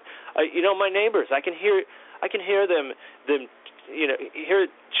into it, my neighbors, I can hear them hear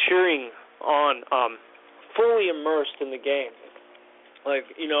cheering on, fully immersed in the game, like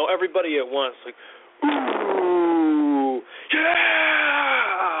everybody at once, like ooh,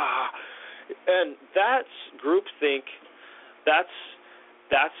 yeah, and that's groupthink.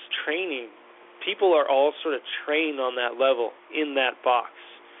 That's training. People are all sort of trained on that level in that box.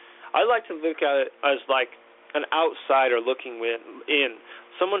 I like to look at it as like an outsider looking in,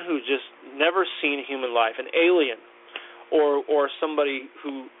 someone who's just never seen human life, an alien, or somebody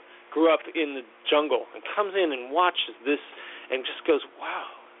who grew up in the jungle and comes in and watches this and just goes, wow,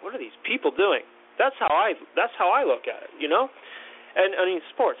 what are these people doing? That's how I look at it, And I mean,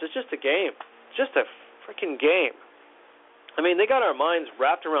 sports, it's just a game, just a freaking game. I mean, they got our minds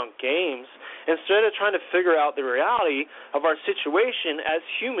wrapped around games instead of trying to figure out the reality of our situation as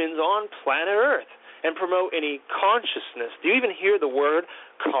humans on planet Earth and promote any consciousness. Do you even hear the word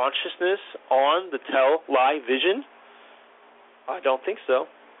consciousness on the television? I don't think so.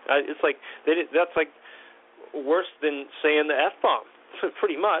 It's like that's like worse than saying the F-bomb,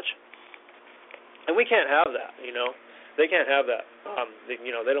 pretty much. And we can't have that, They can't have that. They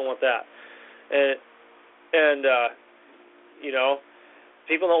don't want that. And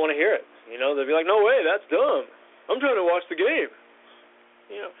people don't want to hear it. They'll be like, no way, that's dumb. I'm trying to watch the game.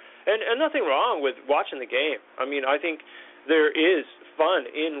 And nothing wrong with watching the game. I mean, I think there is fun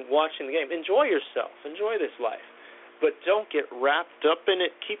in watching the game. Enjoy yourself. Enjoy this life. But don't get wrapped up in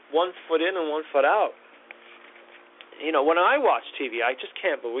it. Keep one foot in and one foot out. When I watch TV, I just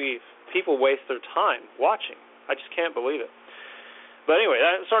can't believe people waste their time watching. I just can't believe it. But anyway,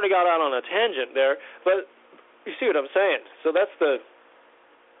 I sort of got out on a tangent there. But you see what I'm saying? So that's the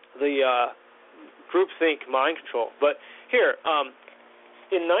groupthink mind control. But here,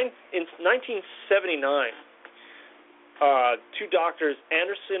 in 1979, two doctors,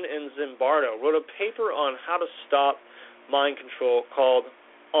 Anderson and Zimbardo, wrote a paper on how to stop mind control called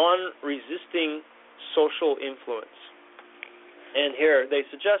On Resisting Social Influence. And here they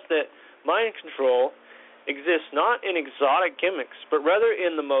suggest that mind control exists not in exotic gimmicks, but rather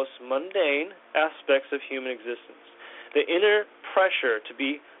in the most mundane aspects of human existence. The inner pressure to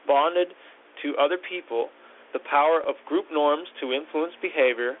be bonded to other people, the power of group norms to influence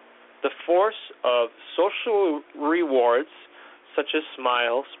behavior, the force of social rewards, such as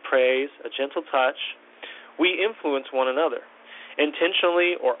smiles, praise, a gentle touch. We influence one another,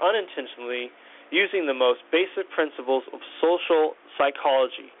 intentionally or unintentionally, using the most basic principles of social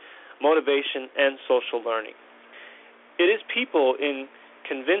psychology, motivation, and social learning. It is people in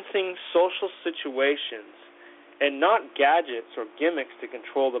convincing social situations and not gadgets or gimmicks to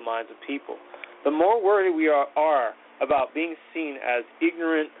control the minds of people. The more worried we are about being seen as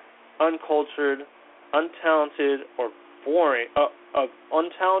ignorant, uncultured, untalented, or boring,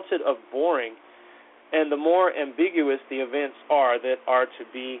 boring, and the more ambiguous the events are that are to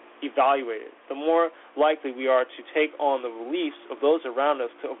be evaluated, the more likely we are to take on the beliefs of those around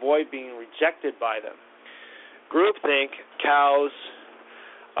us to avoid being rejected by them. Groupthink, cows,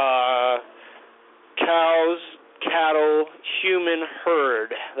 cattle, human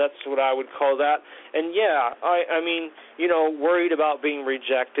herd. That's what I would call that. And yeah, I mean, worried about being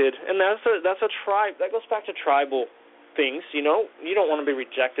rejected, and that's a tribe. That goes back to tribal things. You don't want to be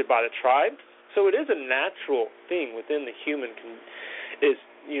rejected by the tribe. So it is a natural thing within the human is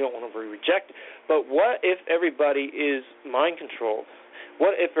you don't want to be rejected. But what if everybody is mind controlled?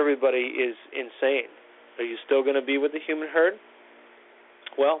 What if everybody is insane? Are you still going to be with the human herd?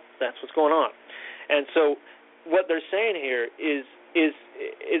 Well, that's what's going on. And so what they're saying here is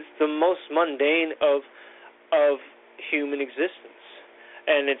the most mundane of human existence.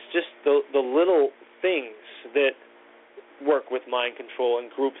 And it's just the little things that work with mind control and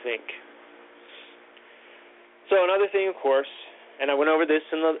groupthink. So another thing, of course, and I went over this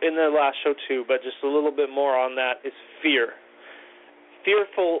in the last show too, but just a little bit more on that, is fear.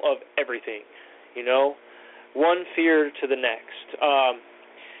 Fearful of everything, one fear to the next.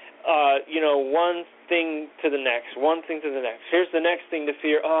 One thing to the next, one thing to the next. Here's the next thing to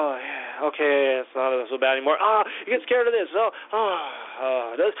fear. Oh, yeah, okay, it's not so bad anymore. You get scared of this.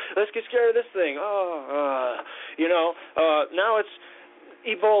 Let's get scared of this thing. Now it's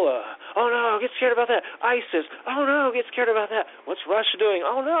Ebola. Oh no, get scared about that. ISIS. Oh no, get scared about that. What's Russia doing?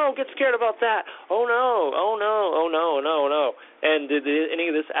 Oh no, get scared about that. Oh no. And did any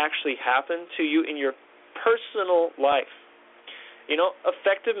of this actually happen to you in your personal life?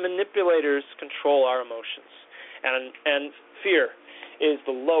 Effective manipulators control our emotions. And fear is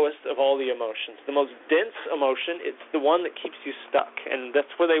the lowest of all the emotions. The most dense emotion, it's the one that keeps you stuck, and that's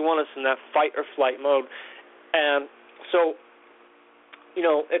where they want us, in that fight or flight mode. And so,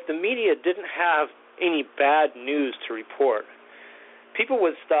 if the media didn't have any bad news to report, people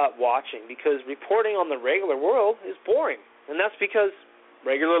would stop watching, because reporting on the regular world is boring, and that's because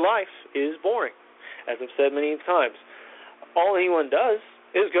regular life is boring, as I've said many times. All anyone does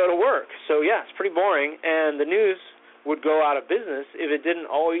is go to work. So, yeah, it's pretty boring, and the news would go out of business if it didn't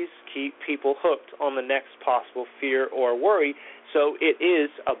always keep people hooked on the next possible fear or worry. So it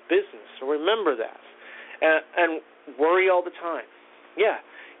is a business. So remember that. And worry all the time. Yeah,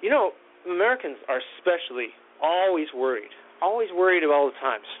 Americans are especially always worried all the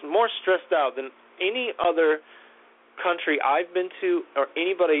time, more stressed out than any other country I've been to or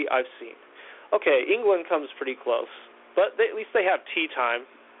anybody I've seen. Okay, England comes pretty close, but at least they have tea time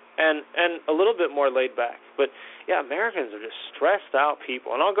and a little bit more laid back. But, yeah, Americans are just stressed out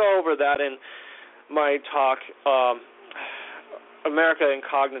people, and I'll go over that in my talk, America and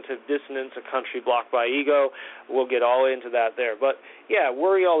Cognitive Dissonance, a Country Blocked by Ego. We'll get all into that there. But, yeah,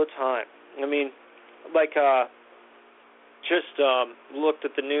 worry all the time. I mean, just looked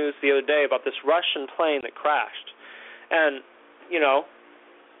at the news the other day about this Russian plane that crashed. And,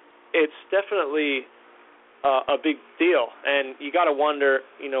 it's definitely a big deal. And you got to wonder,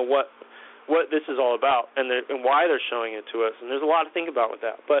 what this is all about and why they're showing it to us. And there's a lot to think about with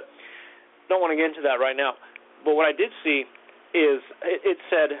that. But don't want to get into that right now. But what I did see is it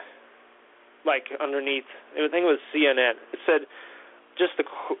said, underneath, I think it was CNN, it said just the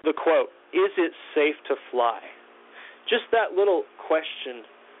quote, "Is it safe to fly?" Just that little question,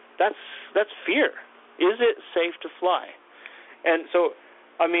 that's fear. Is it safe to fly? And so,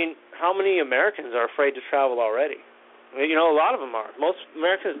 I mean, how many Americans are afraid to travel already? A lot of them are. Most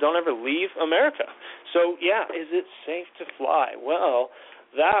Americans don't ever leave America. So, yeah, is it safe to fly? Well,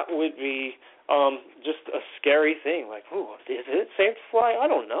 that would be just a scary thing. Is it safe to fly? I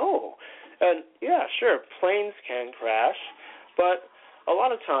don't know. And, yeah, sure, planes can crash, but a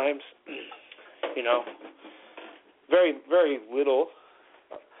lot of times, very, very little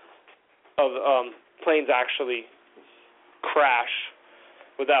of planes actually crash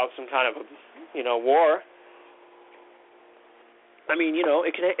without some kind of war. I mean,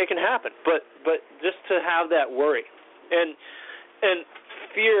 it can happen, but just to have that worry and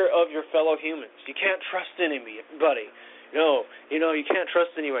fear of your fellow humans. You can't trust anybody. No, you can't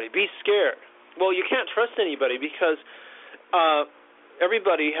trust anybody. Be scared. Well, you can't trust anybody because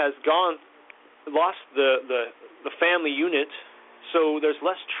everybody has lost the family unit, so there's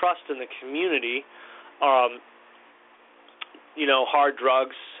less trust in the community. Hard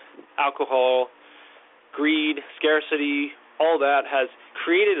drugs, alcohol, greed, scarcity, all that has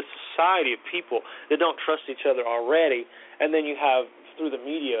created a society of people that don't trust each other already. And then you have, through the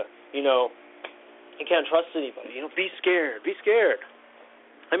media, you can't trust anybody. Be scared. Be scared.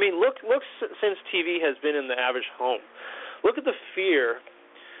 I mean, look, since TV has been in the average home, look at the fear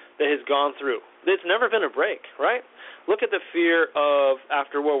that has gone through. There's never been a break, right? Look at the fear of,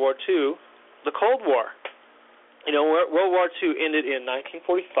 after World War II, the Cold War. World War II ended in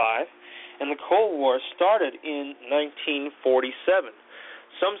 1945, and the Cold War started in 1947.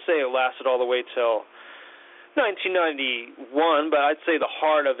 Some say it lasted all the way till 1991, but I'd say the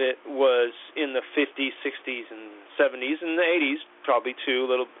heart of it was in the 50s, 60s, and 70s, and the 80s probably too,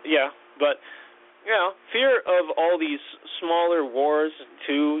 But, fear of all these smaller wars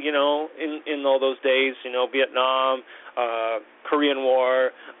too, in all those days, Vietnam, Korean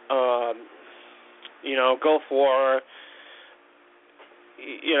War, Gulf War,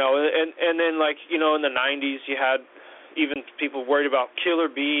 and then in the 90s you had even people worried about killer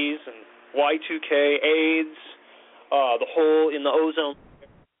bees and Y2K, AIDS, the hole in the ozone,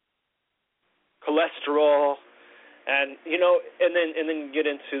 cholesterol, and then get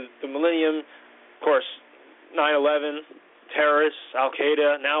into the millennium, of course, 9/11, terrorists,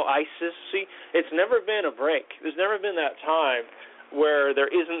 Al-Qaeda, now ISIS. See, it's never been a break. There's never been that time where there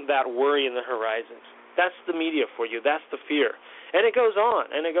isn't that worry in the horizon. That's the media for you. That's the fear. And it goes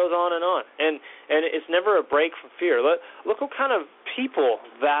on, and it goes on and on. And it's never a break from fear. Look what kind of people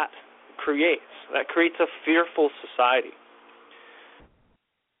that creates. That creates a fearful society.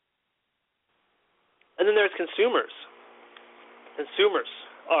 And then there's consumers. Consumers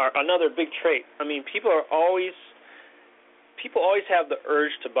are another big trait. I mean, people always have the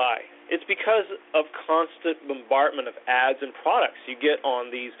urge to buy. It's because of constant bombardment of ads and products you get on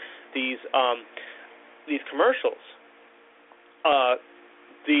these commercials.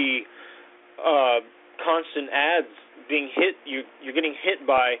 The constant ads being hit, you're getting hit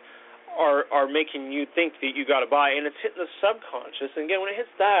by are making you think that you got to buy, and it's hitting the subconscious. And again, when it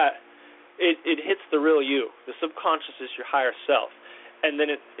hits that, it hits the real you. The subconscious is your higher self, and then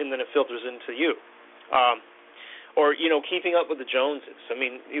it filters into you. Or keeping up with the Joneses. I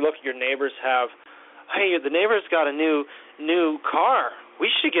mean, you look at your neighbors hey, the neighbor's got a new car. We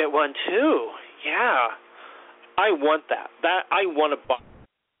should get one too. Yeah, I want that. I want to buy.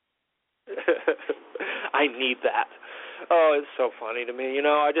 I need that. Oh, it's so funny to me.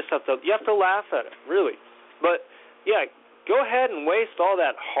 I just have to laugh at it, really. But yeah, go ahead and waste all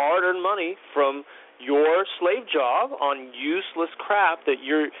that hard-earned money from your slave job on useless crap that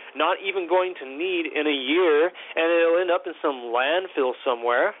you're not even going to need in a year, and it'll end up in some landfill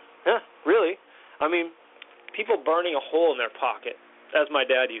somewhere. Yeah, really. I mean, people burning a hole in their pocket, as my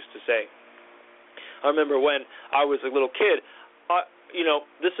dad used to say. I remember when I was a little kid,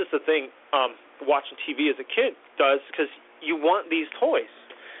 this is the thing watching TV as a kid does, because you want these toys.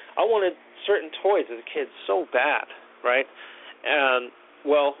 I wanted certain toys as a kid so bad, right? And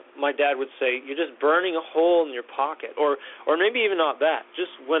well, my dad would say, you're just burning a hole in your pocket. Or maybe even not that.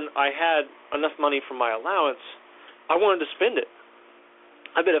 Just when I had enough money from my allowance, I wanted to spend it.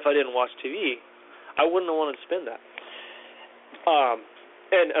 I bet if I didn't watch TV, I wouldn't have wanted to spend that.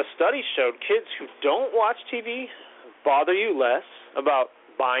 And a study showed kids who don't watch TV bother you less about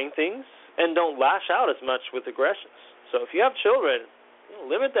buying things and don't lash out as much with aggressions. So if you have children,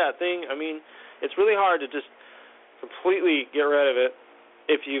 limit that thing. I mean, it's really hard to just completely get rid of it.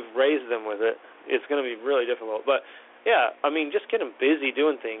 If you've raised them with it, it's going to be really difficult. But, yeah, I mean, just get them busy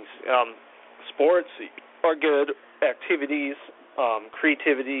doing things. Sports are good, activities,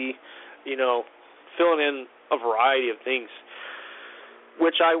 creativity, filling in a variety of things,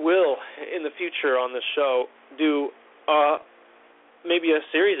 which I will, in the future on this show, do maybe a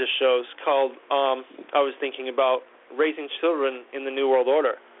series of shows called, I was thinking about raising children in the New World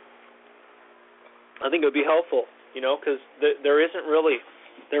Order. I think it would be helpful, because there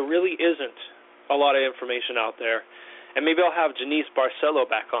really isn't a lot of information out there. And maybe I'll have Janice Barcelo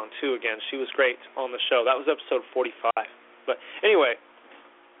back on, too, again. She was great on the show. That was episode 45. But anyway,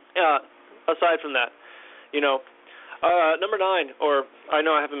 aside from that, number 9, or I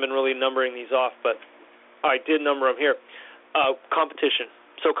know I haven't been really numbering these off, but I did number them here, competition.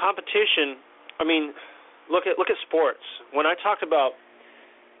 So competition, I mean, look at sports. When I talked about,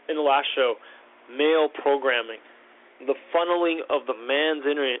 in the last show, male programming, the funneling of the man's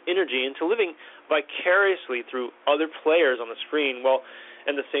energy into living vicariously through other players on the screen, while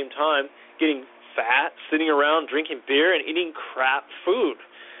at the same time getting fat, sitting around drinking beer and eating crap food.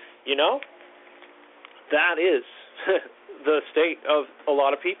 That is the state of a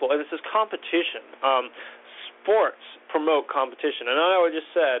lot of people, and this is competition. Sports promote competition, and I always just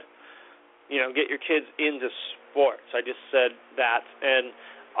said, get your kids into sports. I just said that, and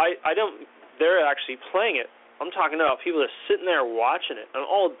I don't. They're actually playing it. I'm talking about people that are sitting there watching it and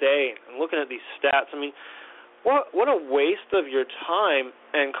all day and looking at these stats. I mean, what a waste of your time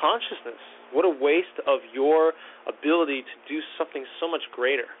and consciousness. What a waste of your ability to do something so much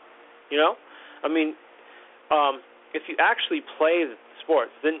greater. I mean, if you actually play sports,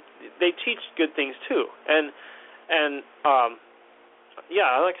 then they teach good things too. And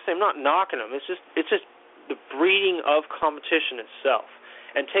like I say, I'm not knocking them. It's just the breeding of competition itself.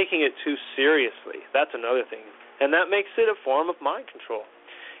 And taking it too seriously, that's another thing. And that makes it a form of mind control.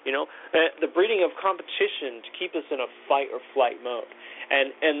 The breeding of competition to keep us in a fight or flight mode.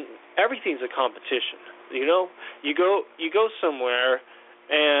 And everything's a competition. You go somewhere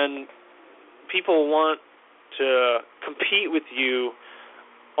and people want to compete with you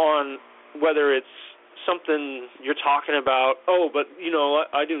on whether it's something you're talking about, but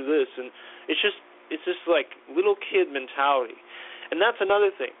I do this, and it's just like little kid mentality. And that's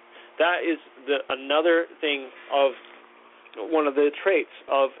another thing. That is another thing of one of the traits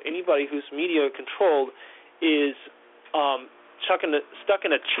of anybody who's media controlled is stuck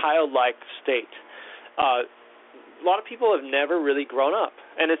in a childlike state. A lot of people have never really grown up,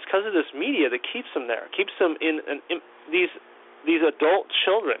 and it's because of this media that keeps them there, keeps them in these adult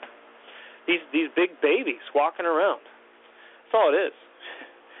children, these big babies walking around. That's all it is,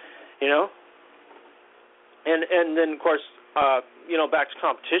 And then of course. Back to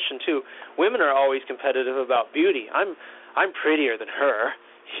competition too. Women are always competitive about beauty. I'm prettier than her,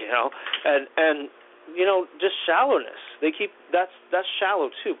 and just shallowness. They keep that's shallow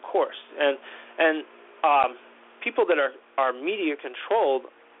too, of course. And people that are media controlled,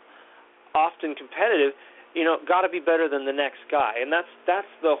 often competitive, got to be better than the next guy, and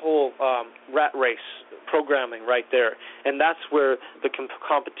that's the whole rat race programming right there, and that's where the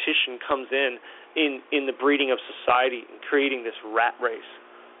competition comes in the breeding of society and creating this rat race.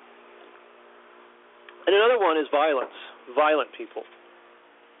 And another one is violence, violent people.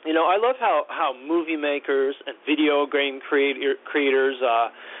 You know, I love how movie makers and video game creators,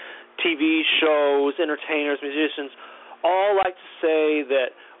 TV shows, entertainers, musicians, all like to say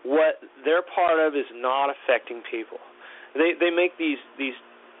that what they're part of is not affecting people. They make these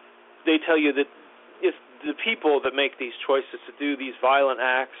they tell you that if the people that make these choices to do these violent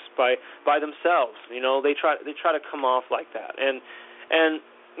acts by themselves, you know, they try to come off like that. And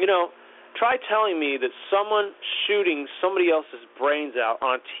you know, try telling me that someone shooting somebody else's brains out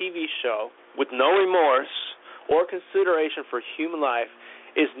on a TV show with no remorse or consideration for human life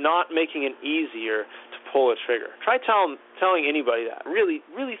is not making it easier to pull a trigger. Try telling anybody that. Really,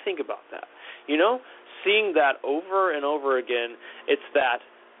 really think about that. You know, seeing that over and over again, it's that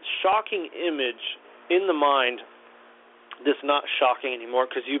shocking image in the mind that's not shocking anymore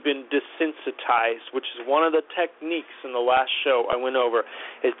because you've been desensitized, which is one of the techniques in the last show I went over,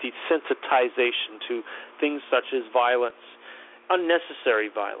 is desensitization to things such as violence, unnecessary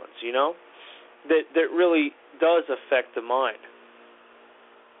violence, you know, that really does affect the mind.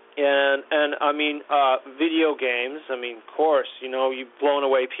 And I mean, video games, I mean, of course, you know, you've blown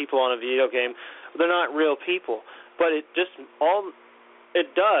away people on a video game. They're not real people, but it does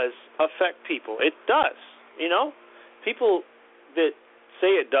affect people. It does, you know. People that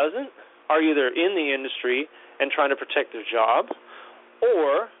say it doesn't are either in the industry and trying to protect their job,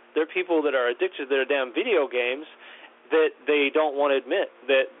 or they're people that are addicted to their damn video games that they don't want to admit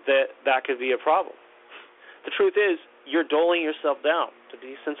that could be a problem. The truth is, you're doling yourself down to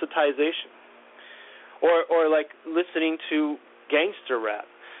desensitization. Or like listening to gangster rap.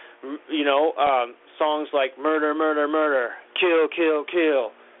 You know, songs like murder, murder, murder, kill, kill,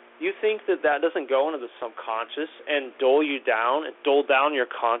 kill. You think that doesn't go into the subconscious and dole you down and dole down your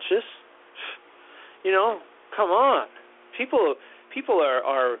conscious? You know, come on. People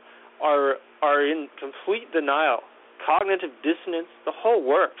are in complete denial, cognitive dissonance, the whole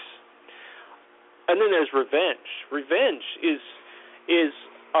works. And then there's revenge. Revenge is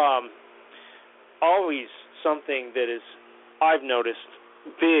always something that is, I've noticed,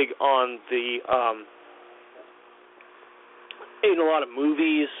 big on the in a lot of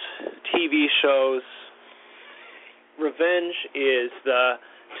movies, TV shows. Revenge is the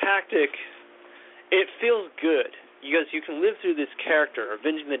tactic. It feels good because you can live through this character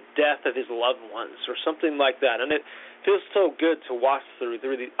avenging the death of his loved ones or something like that, and it feels so good to watch through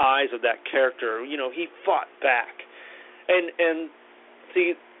the eyes of that character. You know, he fought back, and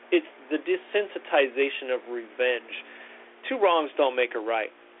see, it's the desensitization of revenge. Two wrongs don't make a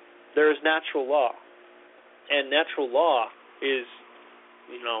right. There is natural law, and natural law is,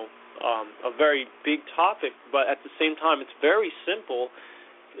 you know, a very big topic, but at the same time, it's very simple.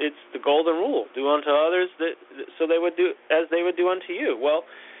 It's the golden rule: do unto others so they would do as they would do unto you. Well,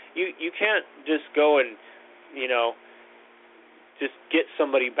 you can't just go and, you know, just get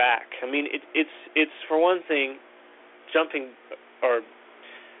somebody back. I mean, it's for one thing, jumping or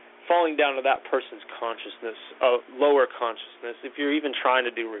falling down to that person's consciousness, lower consciousness, if you're even trying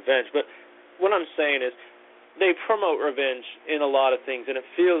to do revenge. But what I'm saying is, they promote revenge in a lot of things, and it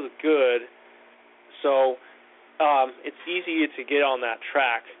feels good, so it's easy to get on that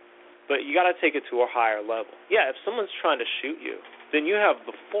track, but you got to take it to a higher level. Yeah, if someone's trying to shoot you, then you have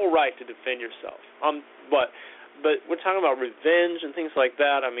the full right to defend yourself. But we're talking about revenge and things like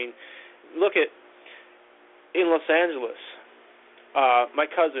that. I mean, look at, in Los Angeles, my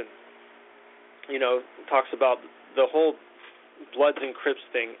cousin, you know, talks about the whole Bloods and Crips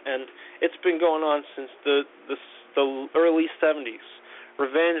thing, and it's been going on since the early 70s.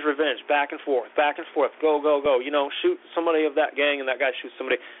 Revenge, back and forth, go, you know, shoot somebody of that gang and that guy shoots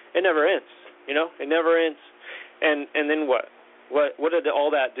somebody. It never ends, you know, it never ends. And then what did all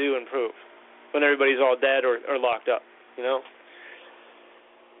that do and prove when everybody's all dead or locked up, you know?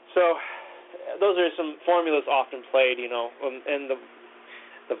 So those are some formulas often played, you know, and the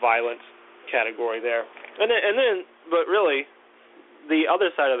violence category there. And then, but really, the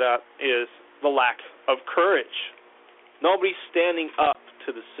other side of that is the lack of courage. Nobody's standing up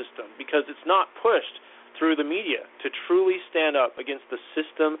to the system because it's not pushed through the media to truly stand up against the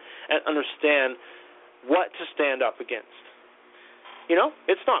system and understand what to stand up against. You know,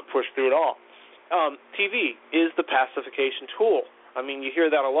 it's not pushed through at all. TV is the pacification tool. I mean, you hear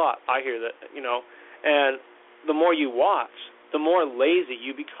that a lot. I hear that, you know, and the more you watch, the more lazy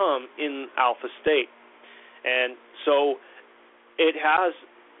you become in alpha state. And so it has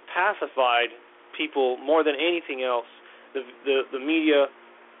pacified people more than anything else. The media,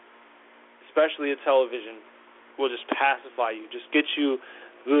 especially the television, will just pacify you, just get you,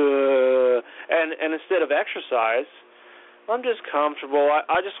 and instead of exercise, I'm just comfortable.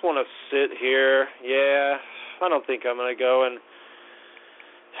 I just want to sit here. Yeah, I don't think I'm going to go and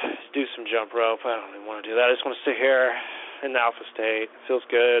do some jump rope. I don't even want to do that. I just want to sit here in the alpha state. It feels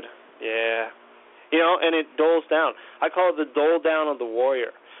good. Yeah. And it doles down. I call it the dole down of the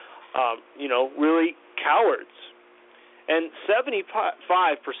warrior. Really cowards. And 75%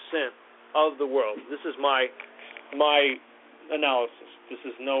 of the world, this is my analysis. This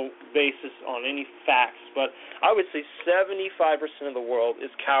is no basis on any facts, but I would say 75% of the world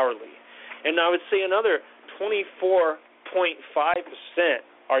is cowardly. And I would say another 24.5%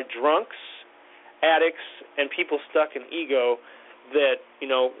 are drunks, addicts, and people stuck in ego that,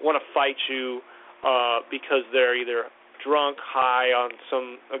 want to fight you because they're either drunk, high on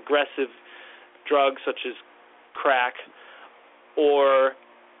some aggressive drug such as crack, or,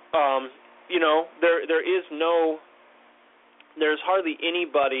 there's hardly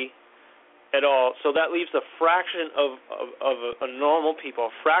anybody at all. So that leaves a fraction of a normal people, a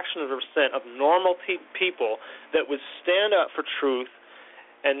fraction of a percent of normal people that would stand up for truth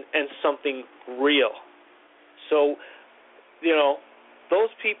and something real. So, those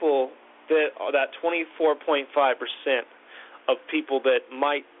people that 24.5% of people that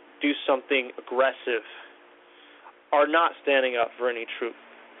might do something aggressive are not standing up for any truth.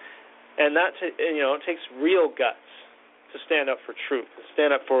 And that it takes real guts to stand up for truth, to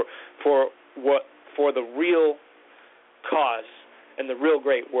stand up for the real cause and the real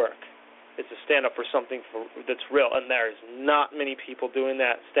great work. Is to stand up for something that's real, and there's not many people doing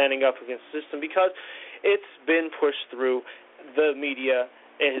that, standing up against the system, because it's been pushed through the media.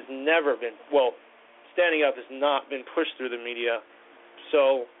 It has never been, standing up has not been pushed through the media,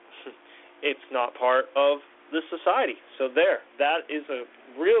 so it's not part of the society. So that is a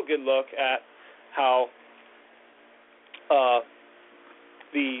real good look at how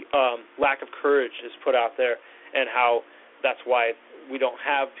the lack of courage is put out there, and how that's why we don't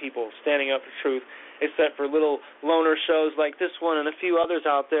have people standing up for truth, except for little loner shows like this one and a few others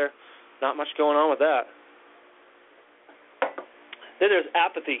out there. Not much going on with that. Then there's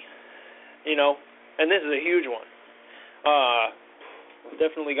apathy, and this is a huge one. I've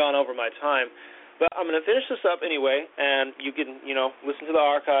definitely gone over my time, but I'm going to finish this up anyway, and you can, listen to the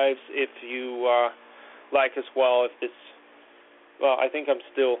archives if you like as well. If it's, I think I'm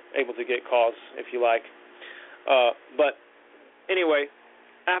still able to get calls if you like. But anyway,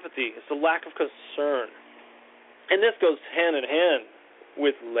 apathy is the lack of concern. And this goes hand in hand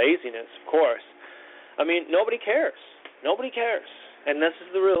with laziness, of course. I mean, nobody cares. Nobody cares. And this is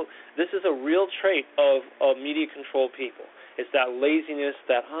a real trait of media-controlled people. It's that laziness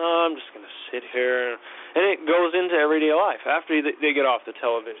that, I'm just going to sit here. And it goes into everyday life after they get off the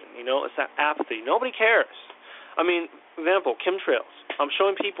television. It's that apathy. Nobody cares. I mean, example, chemtrails. I'm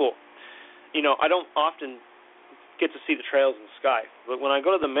showing people, I don't often get to see the trails in the sky, but when I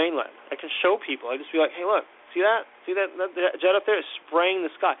go to the mainland, I can show people. I just be like, hey, look, see that jet up there is spraying the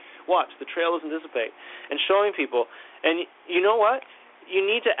sky. Watch, the trail doesn't dissipate. And showing people, and you know what? You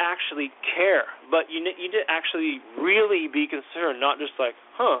need to actually care, but you need to actually really be concerned, not just like,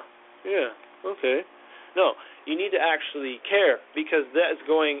 yeah, okay. No, you need to actually care, because that is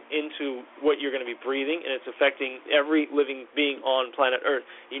going into what you're going to be breathing, and it's affecting every living being on planet Earth.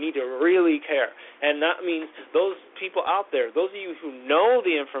 You need to really care. And that means those people out there, those of you who know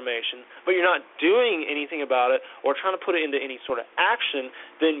the information, but you're not doing anything about it or trying to put it into any sort of action,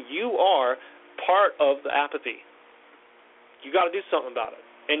 then you are part of the apathy. You got to do something about it.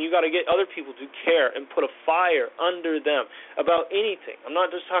 And you got to get other people to care and put a fire under them about anything. I'm not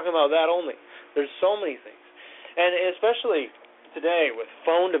just talking about that only. There's so many things. And especially today with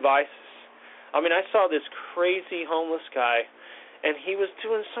phone devices. I mean, I saw this crazy homeless guy, and he was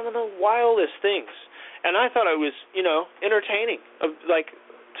doing some of the wildest things. And I thought it was, entertaining. Like,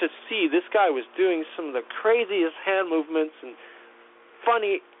 to see this guy was doing some of the craziest hand movements and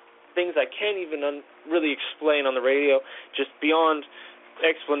funny things I can't even really explain on the radio, just beyond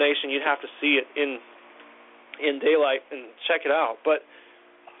explanation. You'd have to see it in daylight and check it out. But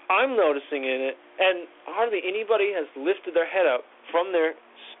I'm noticing in it, and hardly anybody has lifted their head up from their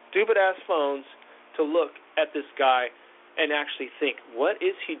stupid-ass phones to look at this guy and actually think, what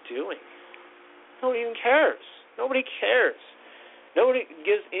is he doing? Nobody even cares. Nobody cares. Nobody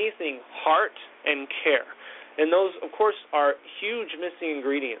gives anything heart and care. And those, of course, are huge missing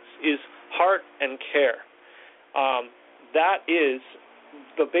ingredients, is heart and care. That is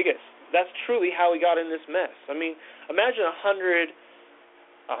the biggest. That's truly how we got in this mess. I mean, imagine 150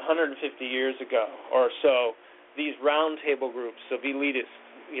 years ago or so, these round table groups of elitists,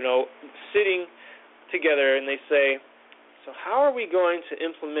 sitting together, and they say, so how are we going to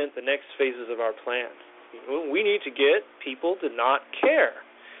implement the next phases of our plan? We need to get people to not care.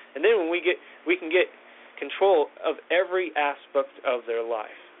 And then when we can get control of every aspect of their life.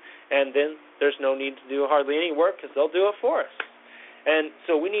 And then there's no need to do hardly any work because they'll do it for us. And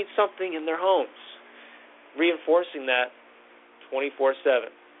so we need something in their homes, reinforcing that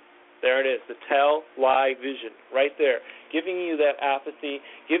 24/7. There it is, the tell, lie vision, right there, giving you that apathy,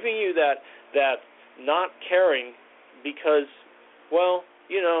 giving you that not caring because, well,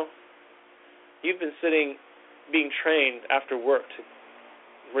 you've been being trained after work to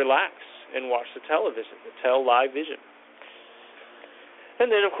relax and watch the television, the tell, lie vision.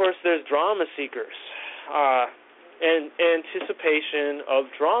 And then, of course, there's drama seekers and anticipation of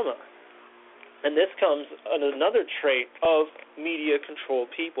drama. And this comes on another trait of media-controlled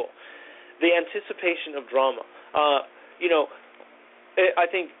people, the anticipation of drama. I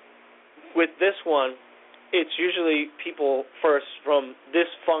think with this one, it's usually people first from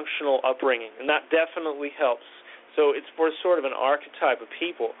dysfunctional upbringing, and that definitely helps. So it's for sort of an archetype of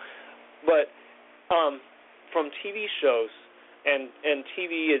people. But from TV shows and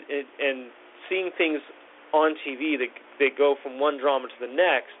TV and seeing things on TV that go from one drama to the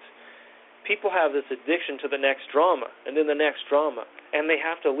next, people have this addiction to the next drama and then the next drama, and they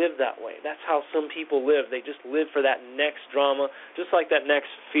have to live that way. That's how some people live. They just live for that next drama, just like that next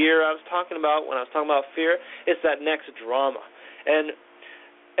fear I was talking about when I was talking about fear. It's that next drama. And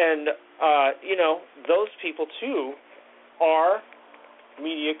those people, too, are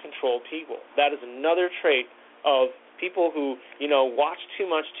media-controlled people. That is another trait of people who, watch too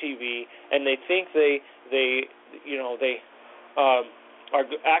much TV and they think they are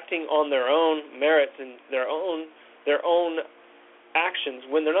acting on their own merits and their own actions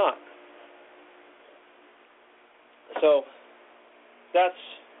when they're not. So that's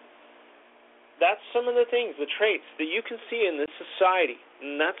some of the things, the traits that you can see in this society,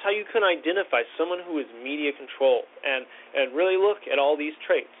 and that's how you can identify someone who is media controlled and really look at all these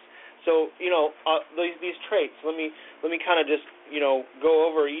traits. So these traits. Let me kind of just go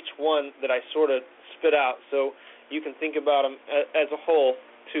over each one that I sort of spit out, so you can think about them as a whole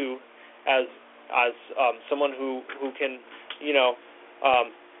too, as someone who can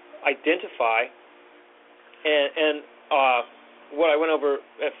identify. And what I went over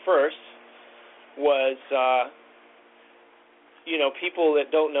at first was people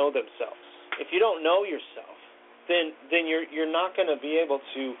that don't know themselves. If you don't know yourself, then you're not going to be able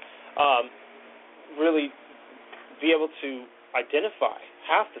to really be able to identify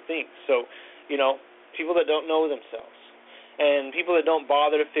half the things. So people that don't know themselves, and people that don't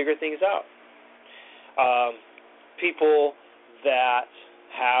bother to figure things out, people that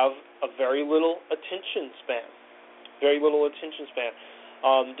have a very little attention span,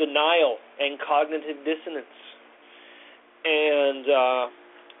 denial and cognitive dissonance, and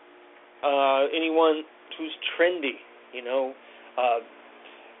anyone who's trendy,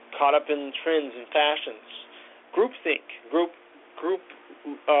 caught up in trends and fashions, groupthink, group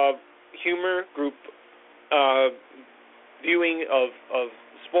humor, group viewing of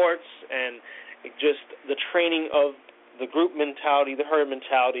sports, and just the training of the group mentality, the herd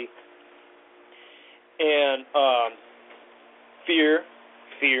mentality, and fear,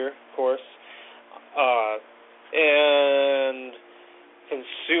 of course, and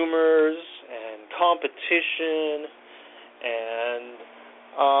consumers, and competition, and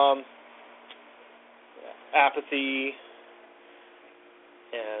apathy,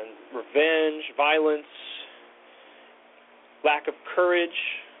 and revenge, violence, lack of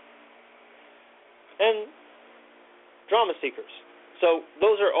courage, and drama seekers. So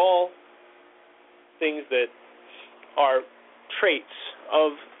those are all things that are traits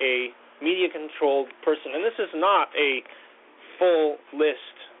of a media-controlled person. And this is not a full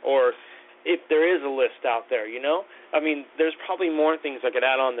list, or if there is a list out there, I mean, there's probably more things I could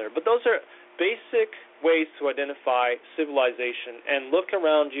add on there. But those are basic ways to identify civilization. And look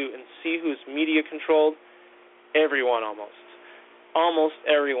around you and see who's media-controlled. Everyone almost. Almost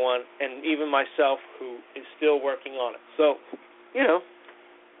everyone, and even myself, who is still working on it. So,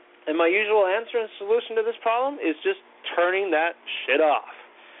 and my usual answer and solution to this problem is just turning that shit off.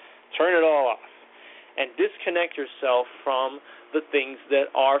 Turn it all off. And disconnect yourself from the things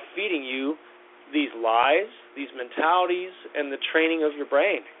that are feeding you these lies, these mentalities, and the training of your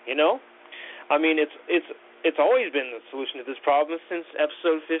brain, I mean, it's always been the solution to this problem since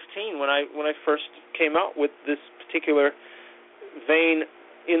episode 15 when I first came out with this particular vein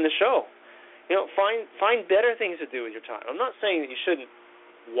in the show. Find better things to do with your time. I'm not saying that you shouldn't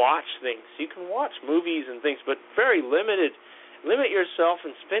watch things. You can watch movies and things, but very limited. Limit yourself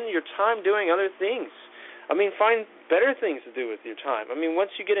and spend your time doing other things. I mean, find better things to do with your time. I mean,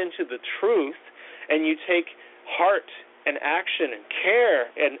 once you get into the truth and you take heart and action and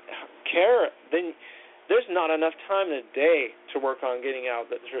care, then there's not enough time in a day to work on getting out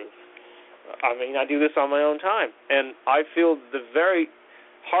the truth. I mean, I do this on my own time, and I feel the very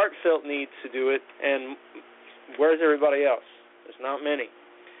heartfelt need to do it, and where's everybody else? There's not many,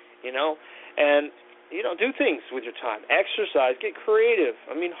 and, do things with your time. Exercise, get creative.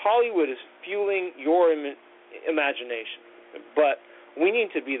 I mean, Hollywood is fueling your imagination, but we need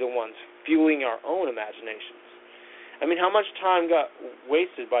to be the ones fueling our own imaginations. I mean, how much time got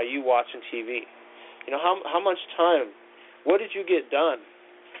wasted by you watching TV? How much time? What did you get done?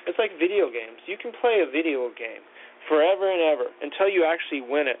 It's like video games. You can play a video game forever and ever until you actually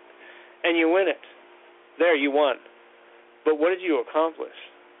win it, and you win it. There, you won. But what did you accomplish?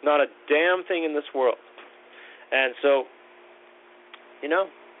 Not a damn thing in this world. And so,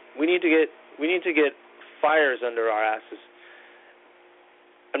 we need to get fires under our asses.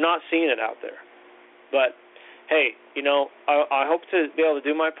 I'm not seeing it out there, but hey, I hope to be able to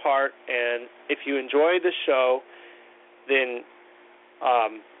do my part. And if you enjoy the show, then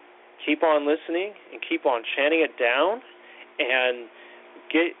keep on listening and keep on chanting it down, and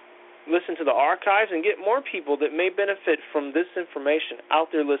listen to the archives and get more people that may benefit from this information out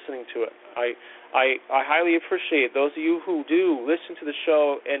there listening to it. I highly appreciate those of you who do listen to the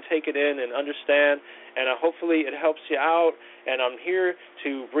show and take it in and understand, and hopefully it helps you out. And I'm here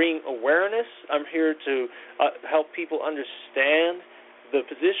to bring awareness. I'm here to help people understand the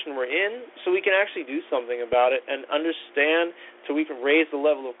position we're in so we can actually do something about it and understand so we can raise the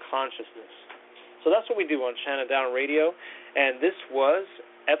level of consciousness. So that's what we do on Chant It Down Radio. And this was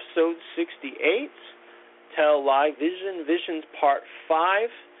episode 68, Tell Live Visions Part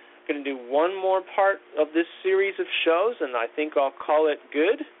 5. Going to do one more part of this series of shows, and I think I'll call it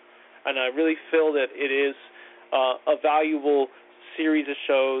good. And I really feel that it is a valuable series of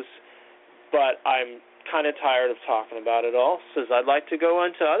shows, but I'm kind of tired of talking about it all, so I'd like to go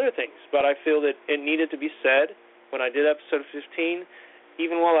into other things. But I feel that it needed to be said. When I did episode 15,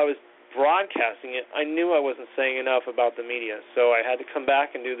 even while I was broadcasting it, I knew I wasn't saying enough about the media, so I had to come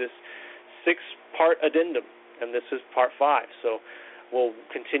back and do this 6-part addendum, and this is part 5. So we'll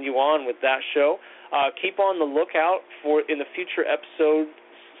continue on with that show. Keep on the lookout for in the future episodes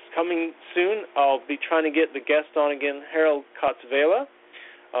coming soon. I'll be trying to get the guest on again, Harold Kotzvela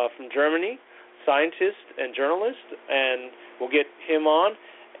from Germany, scientist and journalist, and we'll get him on,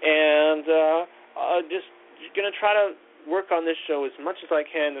 and just going to try to work on this show as much as I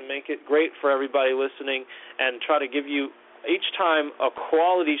can to make it great for everybody listening, and try to give you each time a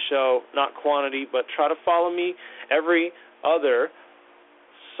quality show, not quantity, but try to follow me every other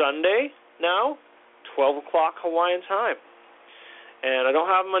Sunday now, 12 o'clock Hawaiian time. And I don't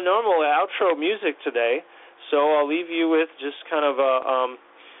have my normal outro music today, so I'll leave you with just kind of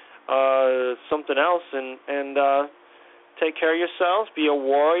something else, and take care of yourselves, be a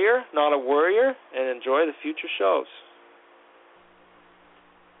warrior, not a worrier, and enjoy the future shows.